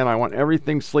told Santa. I want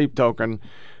everything Sleep Token.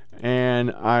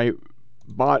 And I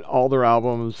bought all their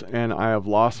albums, and I have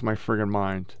lost my friggin'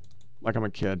 mind. Like I'm a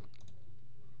kid.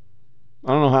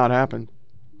 I don't know how it happened.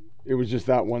 It was just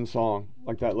that one song,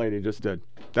 like that lady just did.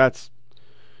 That's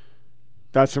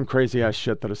some crazy ass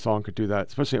shit that a song could do that,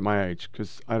 especially at my age,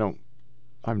 because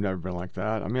I've never been like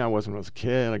that. I mean, I wasn't when I was a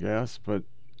kid, I guess, but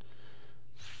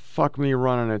fuck me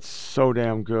running, it's so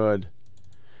damn good.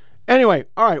 Anyway,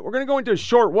 all right, we're gonna go into a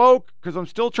short woke because I'm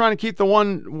still trying to keep the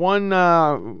 1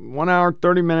 hour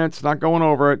 30 minutes, not going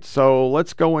over it. So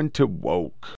let's go into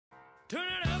woke.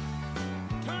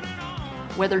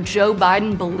 Whether Joe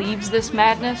Biden believes this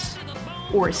madness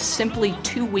or is simply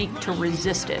too weak to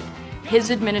resist it,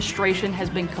 his administration has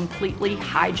been completely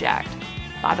hijacked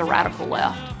by the radical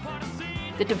left.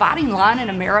 The dividing line in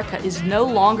America is no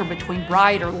longer between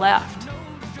right or left.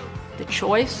 The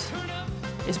choice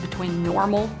is between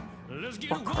normal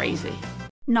or crazy.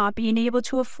 Not being able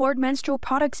to afford menstrual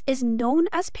products is known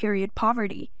as period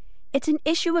poverty. It's an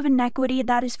issue of inequity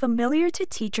that is familiar to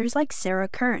teachers like Sarah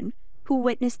Kern, who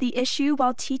witnessed the issue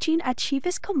while teaching at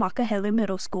Chivas Kamakahele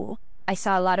Middle School. I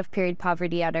saw a lot of period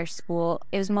poverty at our school.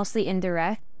 It was mostly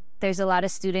indirect. There's a lot of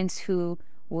students who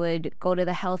would go to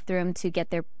the health room to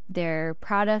get their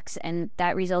products, and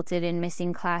that resulted in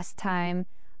missing class time.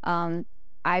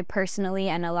 I personally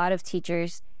and a lot of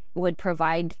teachers would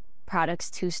provide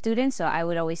products to students, so I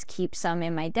would always keep some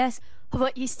in my desk.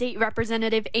 Hawaii State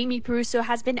Representative Amy Peruso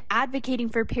has been advocating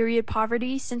for period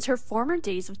poverty since her former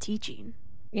days of teaching.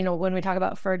 You know, when we talk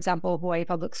about, for example, Hawaii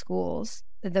Public Schools,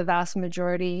 the vast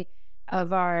majority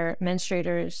of our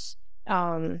menstruators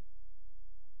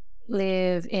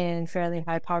live in fairly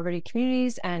high poverty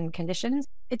communities and conditions.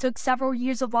 It took several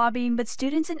years of lobbying, but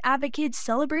students and advocates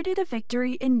celebrated a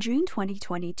victory in June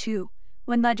 2022,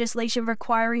 when legislation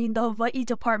requiring the Hawaii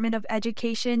Department of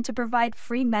Education to provide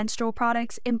free menstrual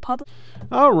products in public.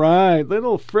 All right,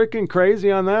 little freaking crazy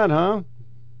on that, huh?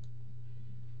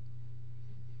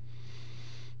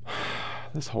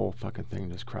 This whole fucking thing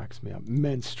just cracks me up.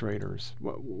 Menstruators.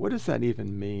 What does that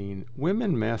even mean?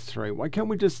 Women menstruate. Why can't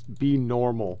we just be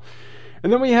normal?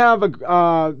 And then we have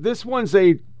this one's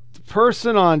a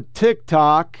person on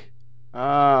TikTok.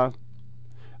 A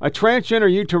transgender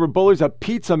YouTuber bullies a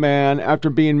pizza man after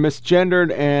being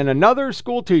misgendered, and another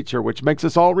school teacher, which makes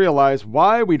us all realize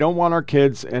why we don't want our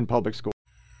kids in public school.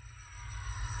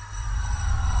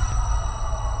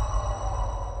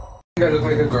 I look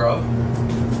like a girl.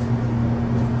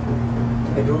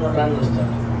 I do not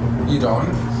understand. You don't?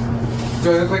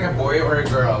 Do I look like a boy or a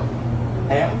girl?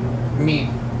 I am? Me.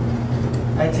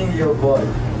 I think you're a boy.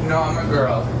 No, I'm a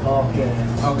girl. Okay.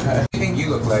 Okay. What do you think you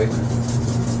look like?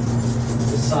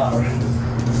 Sorry.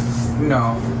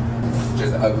 No.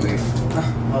 Just ugly.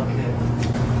 Okay.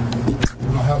 You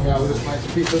wanna help me out with this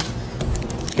nice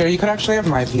pizza? Here, you could actually have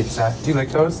my pizza. Do you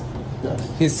like those?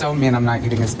 Yes. He's so mean I'm not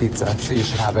eating his pizza, so you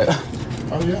should have it.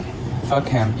 Oh, yeah? Fuck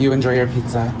him. You enjoy your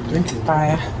pizza. Thank you.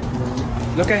 Bye.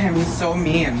 Look at him. He's so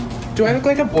mean. Do I look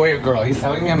like a boy or girl? He's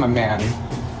telling me I'm a man.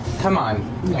 Come on.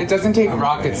 No, it doesn't take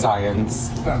rocket science.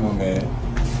 I'm a man.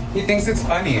 He thinks it's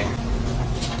funny.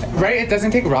 Right? It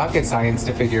doesn't take rocket science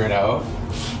to figure it out.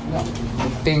 No.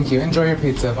 Thank you. Enjoy your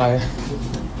pizza. Bye.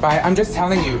 Bye. I'm just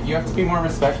telling you. You have to be more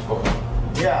respectful.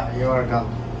 Yeah, you are dumb.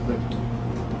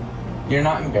 You're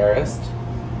not embarrassed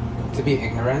to be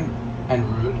ignorant and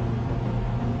rude?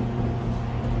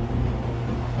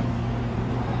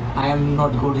 I am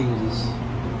not good English.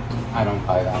 I don't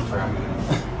buy that for a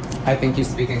minute. I think you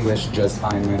speak English just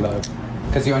fine, my love.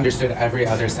 Because you understood every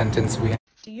other sentence we had.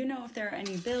 Do you know if there are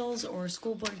any bills or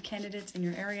school board candidates in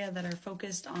your area that are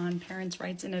focused on parents'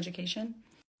 rights in education?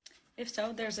 If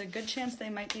so, there's a good chance they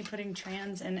might be putting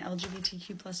trans and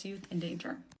LGBTQ+ youth in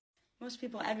danger. Most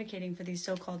people advocating for these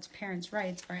so-called parents'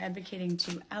 rights are advocating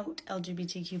to out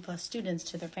LGBTQ+ students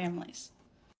to their families.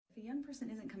 If a young person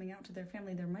isn't coming out to their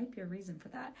family, there might be a reason for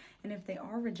that. And if they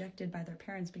are rejected by their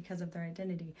parents because of their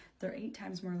identity, they're 8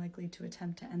 times more likely to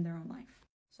attempt to end their own life.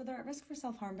 So they're at risk for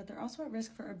self-harm, but they're also at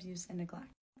risk for abuse and neglect.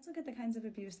 Let's look at the kinds of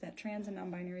abuse that trans and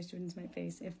non-binary students might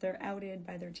face if they're outed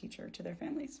by their teacher to their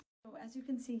families. So as you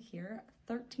can see here,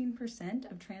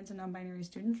 13% of trans and non-binary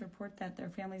students report that their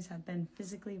families have been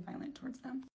physically violent towards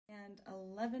them. and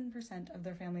 11% of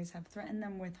their families have threatened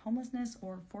them with homelessness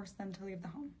or forced them to leave the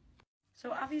home.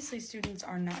 So obviously students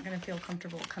are not going to feel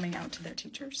comfortable coming out to their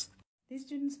teachers. These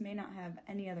students may not have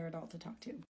any other adult to talk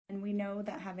to. And we know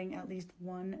that having at least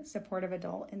one supportive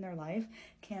adult in their life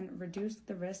can reduce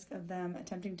the risk of them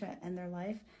attempting to end their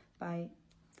life by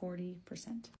 40%.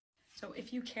 So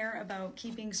if you care about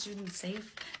keeping students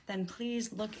safe, then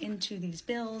please look into these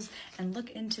bills and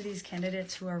look into these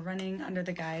candidates who are running under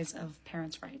the guise of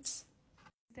parents' rights.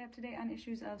 Stay up to date on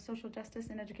issues of social justice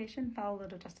in education. Follow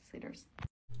Little Justice Leaders.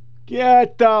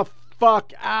 Get the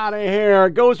fuck out of here.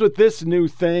 It goes with this new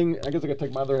thing. I guess I gotta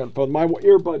take my other headphone. My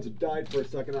earbuds have died for a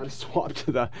second. I just swapped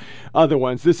to the other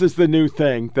ones. This is the new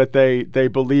thing that they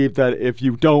believe that if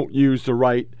you don't use the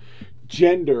right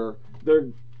gender, they're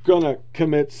gonna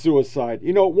commit suicide.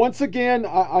 You know, once again,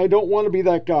 I don't want to be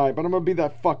that guy, but I'm gonna be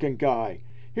that fucking guy.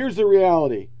 Here's the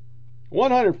reality.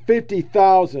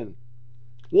 150,000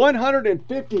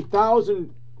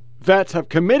 vets have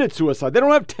committed suicide. They don't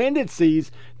have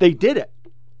tendencies. They did it.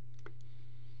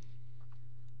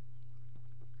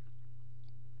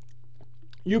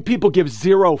 You people give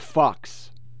zero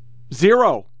fucks.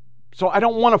 Zero. So I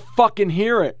don't want to fucking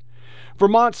hear it.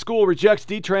 Vermont school rejects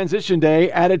detransition day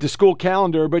added to school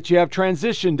calendar, but you have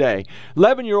transition day.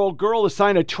 11-year-old girl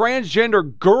assigned a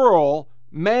transgender girl,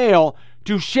 male,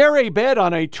 to share a bed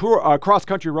on a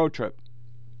cross-country road trip.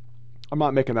 I'm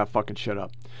not making that fucking shit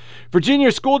up.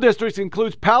 Virginia school districts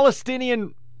includes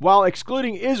Palestinian while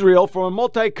excluding Israel from a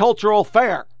multicultural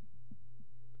fair.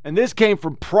 And this came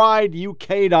from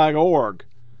prideuk.org.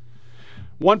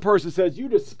 One person says, "You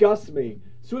disgust me.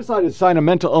 Suicide is a sign of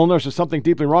mental illness or something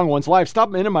deeply wrong in one's life. Stop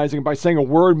minimizing it by saying a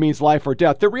word means life or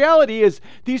death." The reality is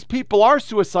these people are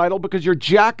suicidal because you're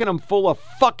jacking them full of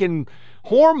fucking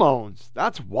hormones.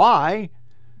 That's why.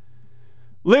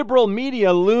 Liberal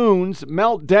media loons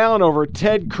melt down over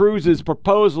Ted Cruz's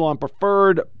proposal on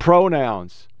preferred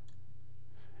pronouns.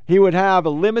 He would have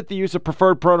limit the use of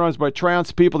preferred pronouns by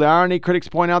trans people. The irony, critics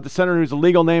point out, the senator whose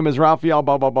legal name is Raphael,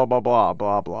 blah, blah, blah, blah, blah,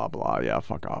 blah, blah, blah. Yeah,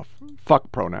 fuck off.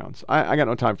 Fuck pronouns. I got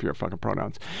no time for your fucking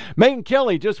pronouns. Megyn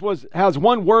Kelly just has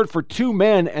one word for two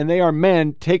men, and they are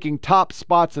men taking top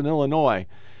spots in Illinois.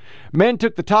 Men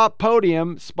took the top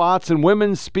podium spots in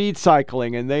women's speed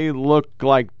cycling, and they look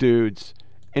like dudes.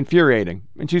 Infuriating.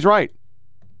 And she's right.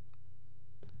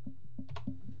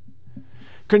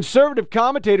 Conservative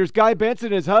commentators Guy Benson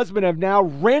and his husband have now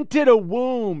rented a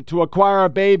womb to acquire a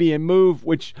baby and move,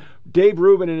 which Dave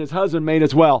Rubin and his husband made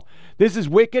as well. This is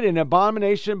wicked and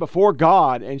abomination before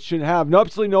God and should have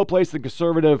absolutely no place in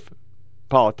conservative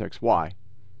politics. Why?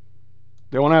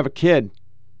 They want to have a kid.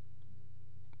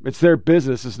 It's their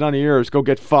business. It's none of yours. Go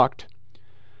get fucked.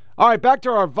 All right, back to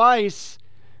our Vice.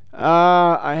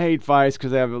 I hate Vice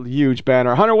because they have a huge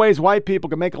banner. 100 ways white people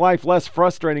can make life less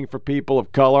frustrating for people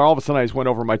of color. All of a sudden I just went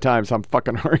over my time, so I'm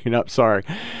fucking hurrying up. Sorry.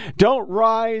 Don't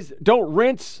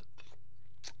rinse.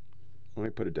 Let me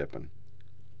put a dip in.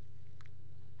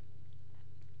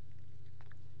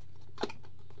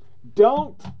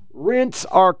 Don't rinse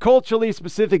our culturally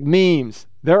specific memes.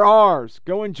 They're ours.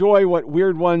 Go enjoy what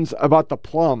weird ones about the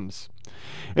plums.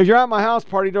 If you're at my house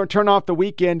party, don't turn off the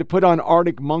weekend to put on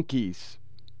Arctic Monkeys.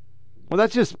 Well,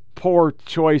 that's just poor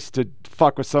choice to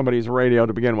fuck with somebody's radio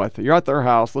to begin with. You're at their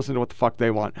house, listen to what the fuck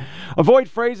they want. Avoid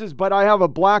phrases, but I have a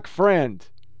black friend.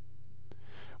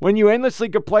 When you endlessly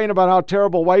complain about how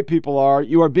terrible white people are,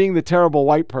 you are being the terrible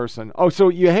white person. Oh, so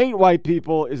you hate white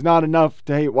people is not enough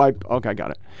to hate white... Okay,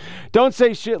 got it. Don't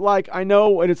say shit like, I know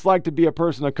what it's like to be a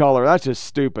person of color. That's just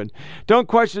stupid. Don't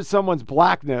question someone's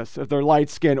blackness if they're light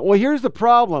skinned. Well, here's the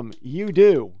problem. You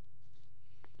do.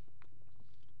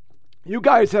 You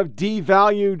guys have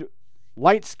devalued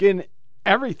light skin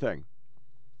everything.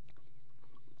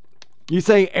 You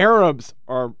say Arabs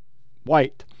are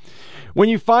white. When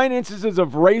you find instances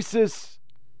of racist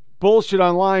bullshit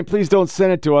online, please don't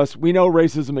send it to us. We know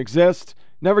racism exists.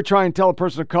 Never try and tell a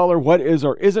person of color what is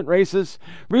or isn't racist.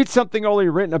 Read something already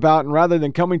written about, and rather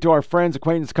than coming to our friends,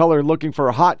 acquaintance, color, looking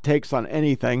for hot takes on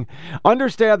anything,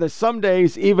 understand that some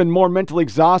days even more mentally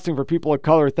exhausting for people of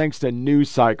color thanks to news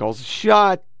cycles.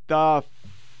 Shut the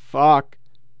fuck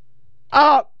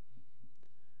up.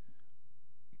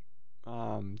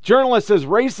 Journalist says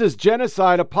racist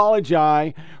genocide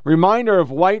apology, reminder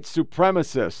of white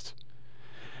supremacist.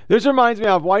 This reminds me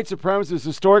of white supremacists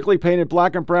historically painted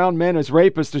black and brown men as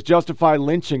rapists to justify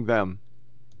lynching them.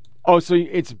 Oh, so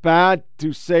it's bad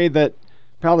to say that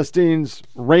Palestinians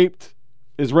raped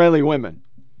Israeli women.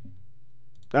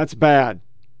 That's bad.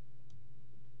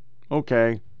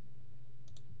 Okay.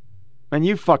 And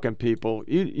you fucking people,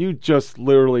 you just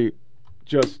literally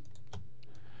just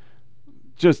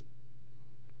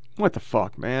What the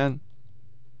fuck, man?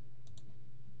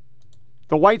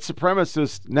 The white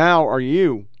supremacists now are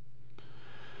you.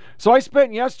 So I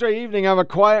spent yesterday evening on a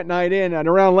quiet night in, and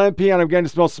around 11 p.m. I'm beginning to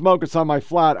smell smoke inside my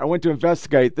flat. I went to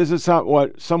investigate. This is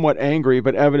somewhat angry,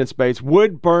 but evidence-based.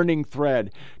 Wood burning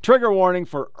thread. Trigger warning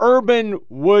for urban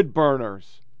wood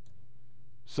burners.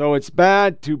 So it's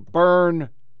bad to burn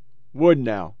wood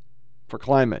now for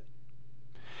climate.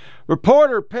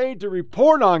 Reporter paid to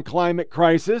report on climate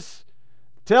crisis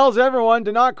tells everyone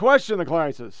to not question the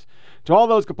crisis. To all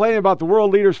those complaining about the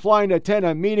world leaders flying to attend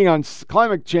a meeting on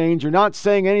climate change, you're not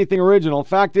saying anything original.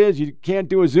 Fact is, you can't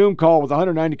do a Zoom call with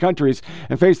 190 countries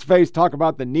and face-to-face talk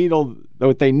about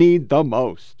what they need the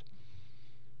most.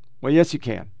 Well, yes, you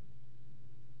can.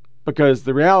 Because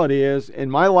the reality is,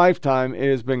 in my lifetime, it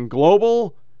has been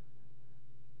global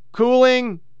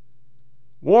cooling,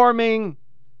 warming,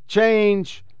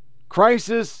 change,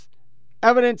 crisis,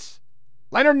 evidence,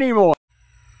 Leonard Nimoy.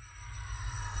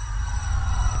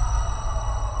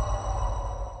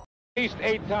 At least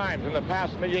 8 times in the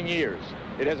past million years,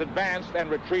 it has advanced and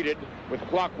retreated with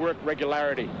clockwork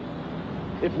regularity.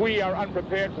 If we are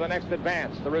unprepared for the next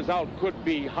advance, the result could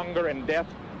be hunger and death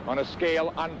on a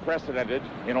scale unprecedented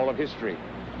in all of history.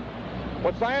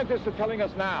 What scientists are telling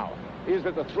us now is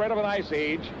that the threat of an ice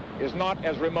age is not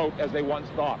as remote as they once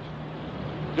thought.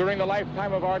 During the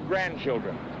lifetime of our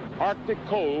grandchildren, Arctic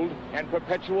cold and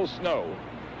perpetual snow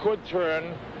could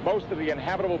turn most of the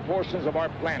inhabitable portions of our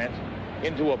planet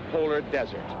into a polar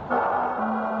desert.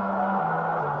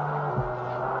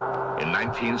 In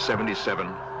 1977,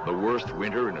 the worst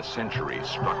winter in a century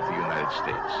struck the United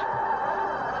States.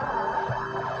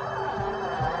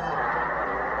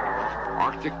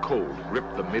 Arctic cold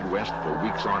gripped the Midwest for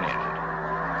weeks on end.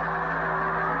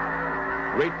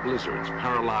 Great blizzards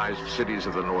paralyzed cities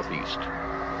of the Northeast.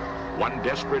 One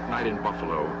desperate night in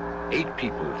Buffalo, 8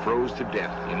 people froze to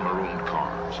death in marooned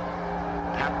cars.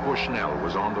 Pat Bushnell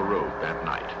was on the road that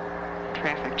night.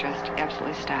 Traffic just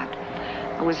absolutely stopped.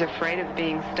 I was afraid of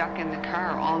being stuck in the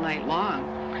car all night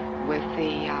long with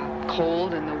the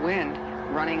cold and the wind,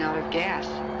 running out of gas.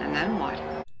 And then what?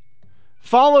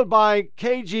 Followed by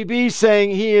KGB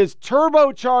saying he is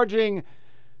turbocharging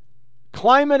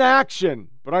climate action.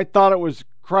 But I thought it was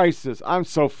crisis. I'm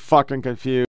so fucking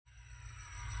confused.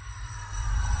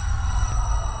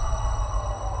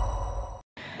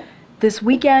 This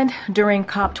weekend, during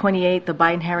COP28, the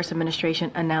Biden-Harris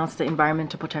administration announced the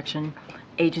Environmental Protection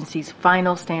Agency's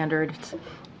final standards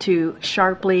to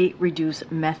sharply reduce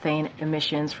methane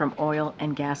emissions from oil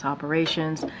and gas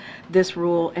operations. This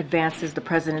rule advances the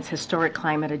president's historic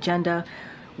climate agenda,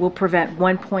 will prevent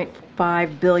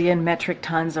 1.5 billion metric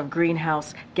tons of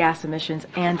greenhouse gas emissions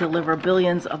and deliver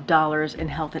billions of dollars in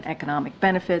health and economic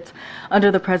benefits.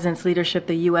 Under the president's leadership,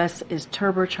 the U.S. is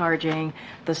turbocharging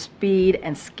the speed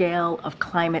and scale of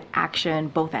climate action,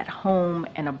 both at home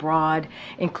and abroad,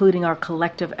 including our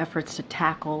collective efforts to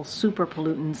tackle super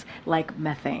pollutants like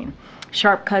methane.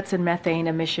 Sharp cuts in methane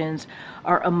emissions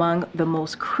are among the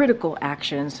most critical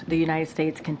actions the United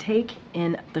States can take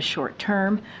in the short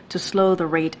term to slow the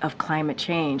rate of climate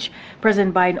change.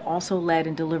 President Biden also led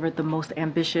and delivered the most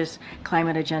ambitious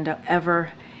climate agenda ever,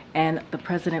 and the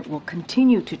president will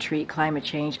continue to treat climate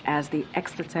change as the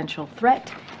existential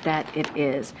threat that it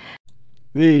is.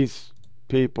 These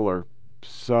people are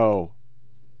so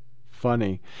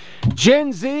funny.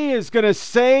 Gen Z is going to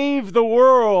save the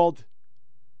world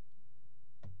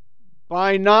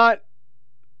by not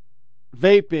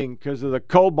vaping because of the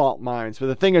cobalt mines. But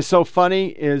the thing is so funny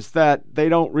is that they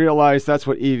don't realize that's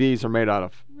what EVs are made out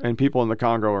of. And people in the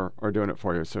Congo are doing it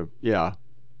for you. So, yeah,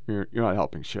 you're not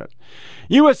helping shit.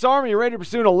 U.S. Army ready to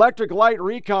pursue an electric light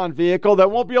recon vehicle that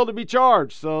won't be able to be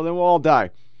charged. So then we'll all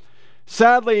die.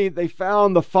 Sadly, they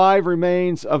found the 5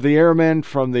 remains of the airmen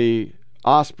from the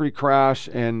Osprey crash,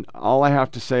 and all I have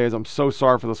to say is I'm so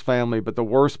sorry for this family, but the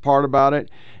worst part about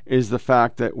it is the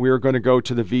fact that we're going to go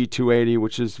to the V-280,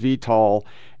 which is VTOL,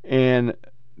 and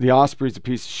the Osprey's a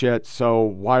piece of shit, so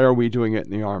why are we doing it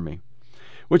in the Army?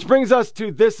 Which brings us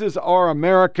to This Is Our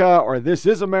America, or This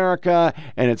Is America,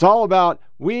 and it's all about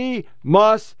we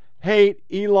must hate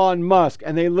Elon Musk.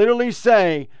 And they literally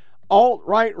say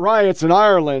alt-right riots in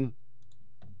Ireland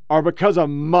are because of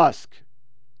Musk.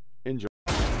 Enjoy.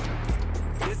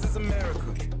 This is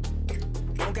America.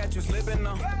 Don't catch you slipping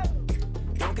now.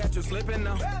 Don't catch you slipping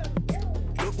now.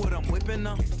 Look what I'm whipping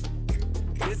now.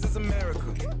 This is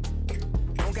America.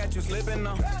 Don't catch you slipping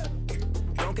now.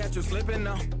 Don't catch you slipping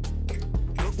now.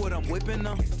 Look what I'm whipping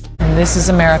now. This is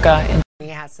America. He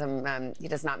has some, he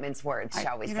does not mince words,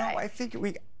 shall we say. I think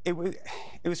It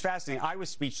was fascinating. I was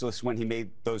speechless when he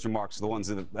made those remarks, the ones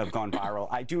that have gone viral.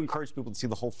 I do encourage people to see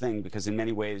the whole thing because in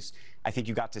many ways, I think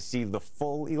you got to see the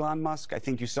full Elon Musk. I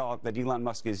think you saw that Elon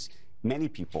Musk is many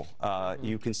people.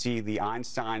 You can see the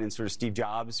Einstein and sort of Steve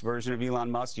Jobs version of Elon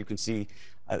Musk. You can see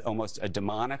almost a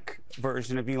demonic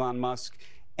version of Elon Musk.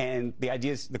 And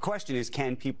the question is,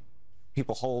 can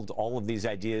people hold all of these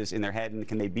ideas in their head, and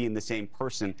can they be in the same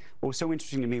person? What was so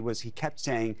interesting to me was he kept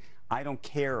saying, I don't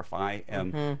care if I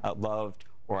am loved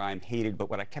or I'm hated, but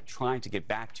what I kept trying to get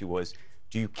back to was,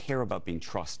 do you care about being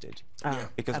trusted?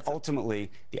 Because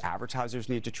ultimately, the advertisers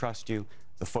need to trust you.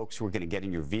 The folks who are going to get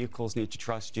in your vehicles need to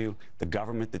trust you. The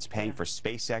government that's paying for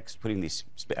SpaceX, putting these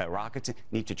rockets in,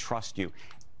 need to trust you.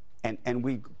 And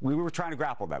we were trying to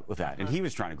grapple with that, and he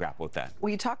was trying to grapple with that.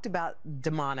 Well, you talked about the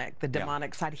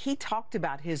demonic side. He talked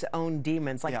about his own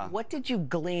demons. Like, what did you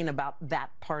glean about that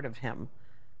part of him?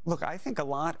 Look, I think a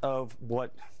lot of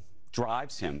what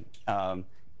drives him,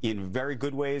 in very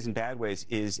good ways and bad ways,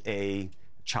 is a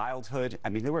childhood. I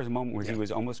mean, there was a moment where he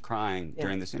was almost crying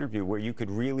during this interview, where you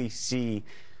could really see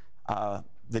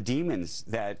the demons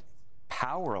that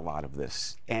power a lot of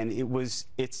this, and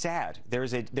it's sad. There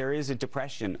is a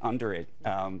depression under it.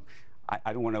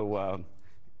 I don't want to.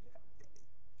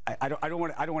 I don't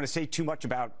want to say too much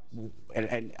about,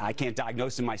 and I can't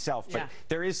diagnose him myself, but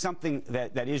there is something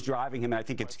that is driving him, and I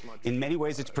think it's in many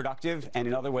ways it's productive, and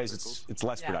in other ways it's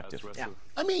less productive.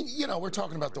 I mean, we're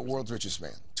talking about the world's richest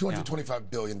man, $225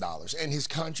 billion, and his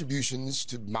contributions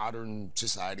to modern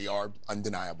society are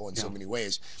undeniable in so many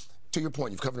ways. To your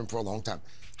point, you've covered him for a long time.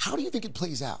 How do you think it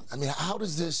plays out? I mean, how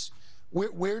does this?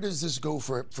 Where does this go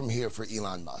from here for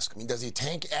Elon Musk? I mean, does he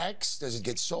tank X? Does it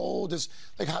get sold?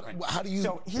 How do you?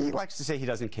 So he likes to say he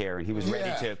doesn't care, and he was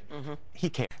ready to. He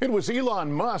cares. It was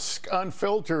Elon Musk,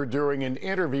 unfiltered during an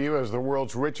interview as the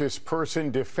world's richest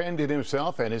person defended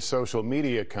himself and his social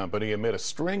media company amid a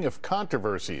string of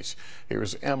controversies.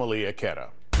 Here's Emily Aketa.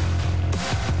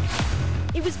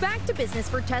 It was back to business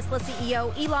for Tesla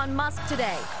CEO Elon Musk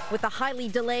today, with a highly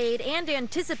delayed and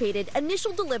anticipated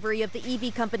initial delivery of the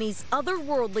EV company's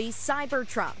otherworldly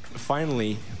Cybertruck.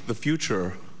 Finally, the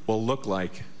future will look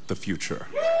like the future.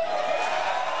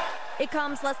 It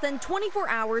comes less than 24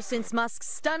 hours since Musk's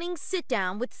stunning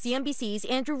sit-down with CNBC's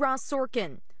Andrew Ross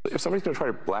Sorkin. If somebody's going to try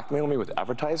to blackmail me with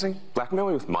advertising, blackmail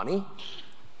me with money,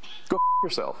 go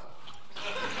yourself.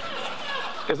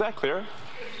 Is that clear?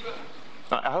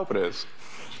 I hope it is.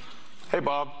 Hey,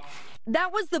 Bob.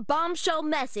 That was the bombshell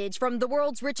message from the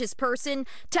world's richest person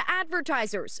to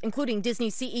advertisers, including Disney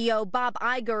CEO Bob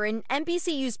Iger and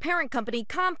NBCU's parent company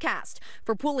Comcast,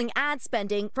 for pulling ad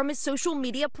spending from his social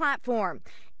media platform.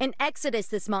 An exodus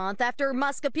this month after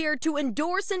Musk appeared to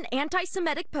endorse an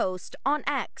anti-Semitic post on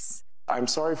X. I'm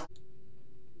sorry.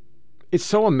 It's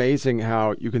so amazing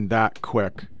how you can that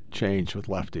quick change with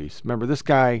lefties. Remember, this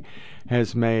guy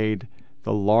has made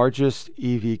the largest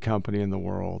EV company in the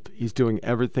world. He's doing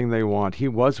everything they want. He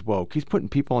was woke. He's putting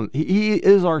people in. He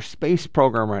is our space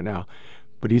program right now.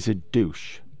 But he's a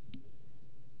douche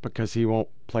because he won't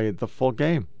play the full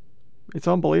game. It's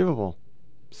unbelievable.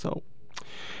 So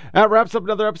that wraps up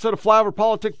another episode of Flyover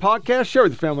PolitiK podcast. Share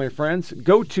with your family and friends.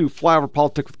 Go to Flyover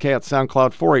PolitiK with K at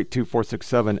SoundCloud,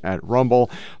 482-467 at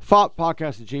Rumble.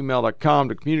 Podcast@gmail.com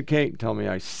to communicate and tell me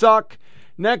I suck.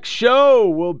 Next show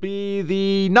will be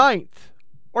the 9th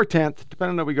or 10th,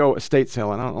 depending on if we go estate sale.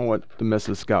 I don't know what the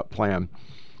missus got planned.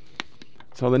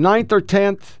 So the 9th or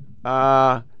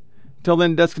 10th. Till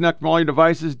then, disconnect from all your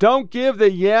devices. Don't give the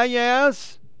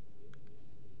yeah-yeahs.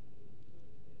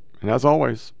 And as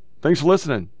always, thanks for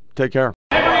listening. Take care.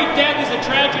 Every death is a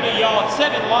tragedy, y'all. It's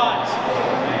 7 lives.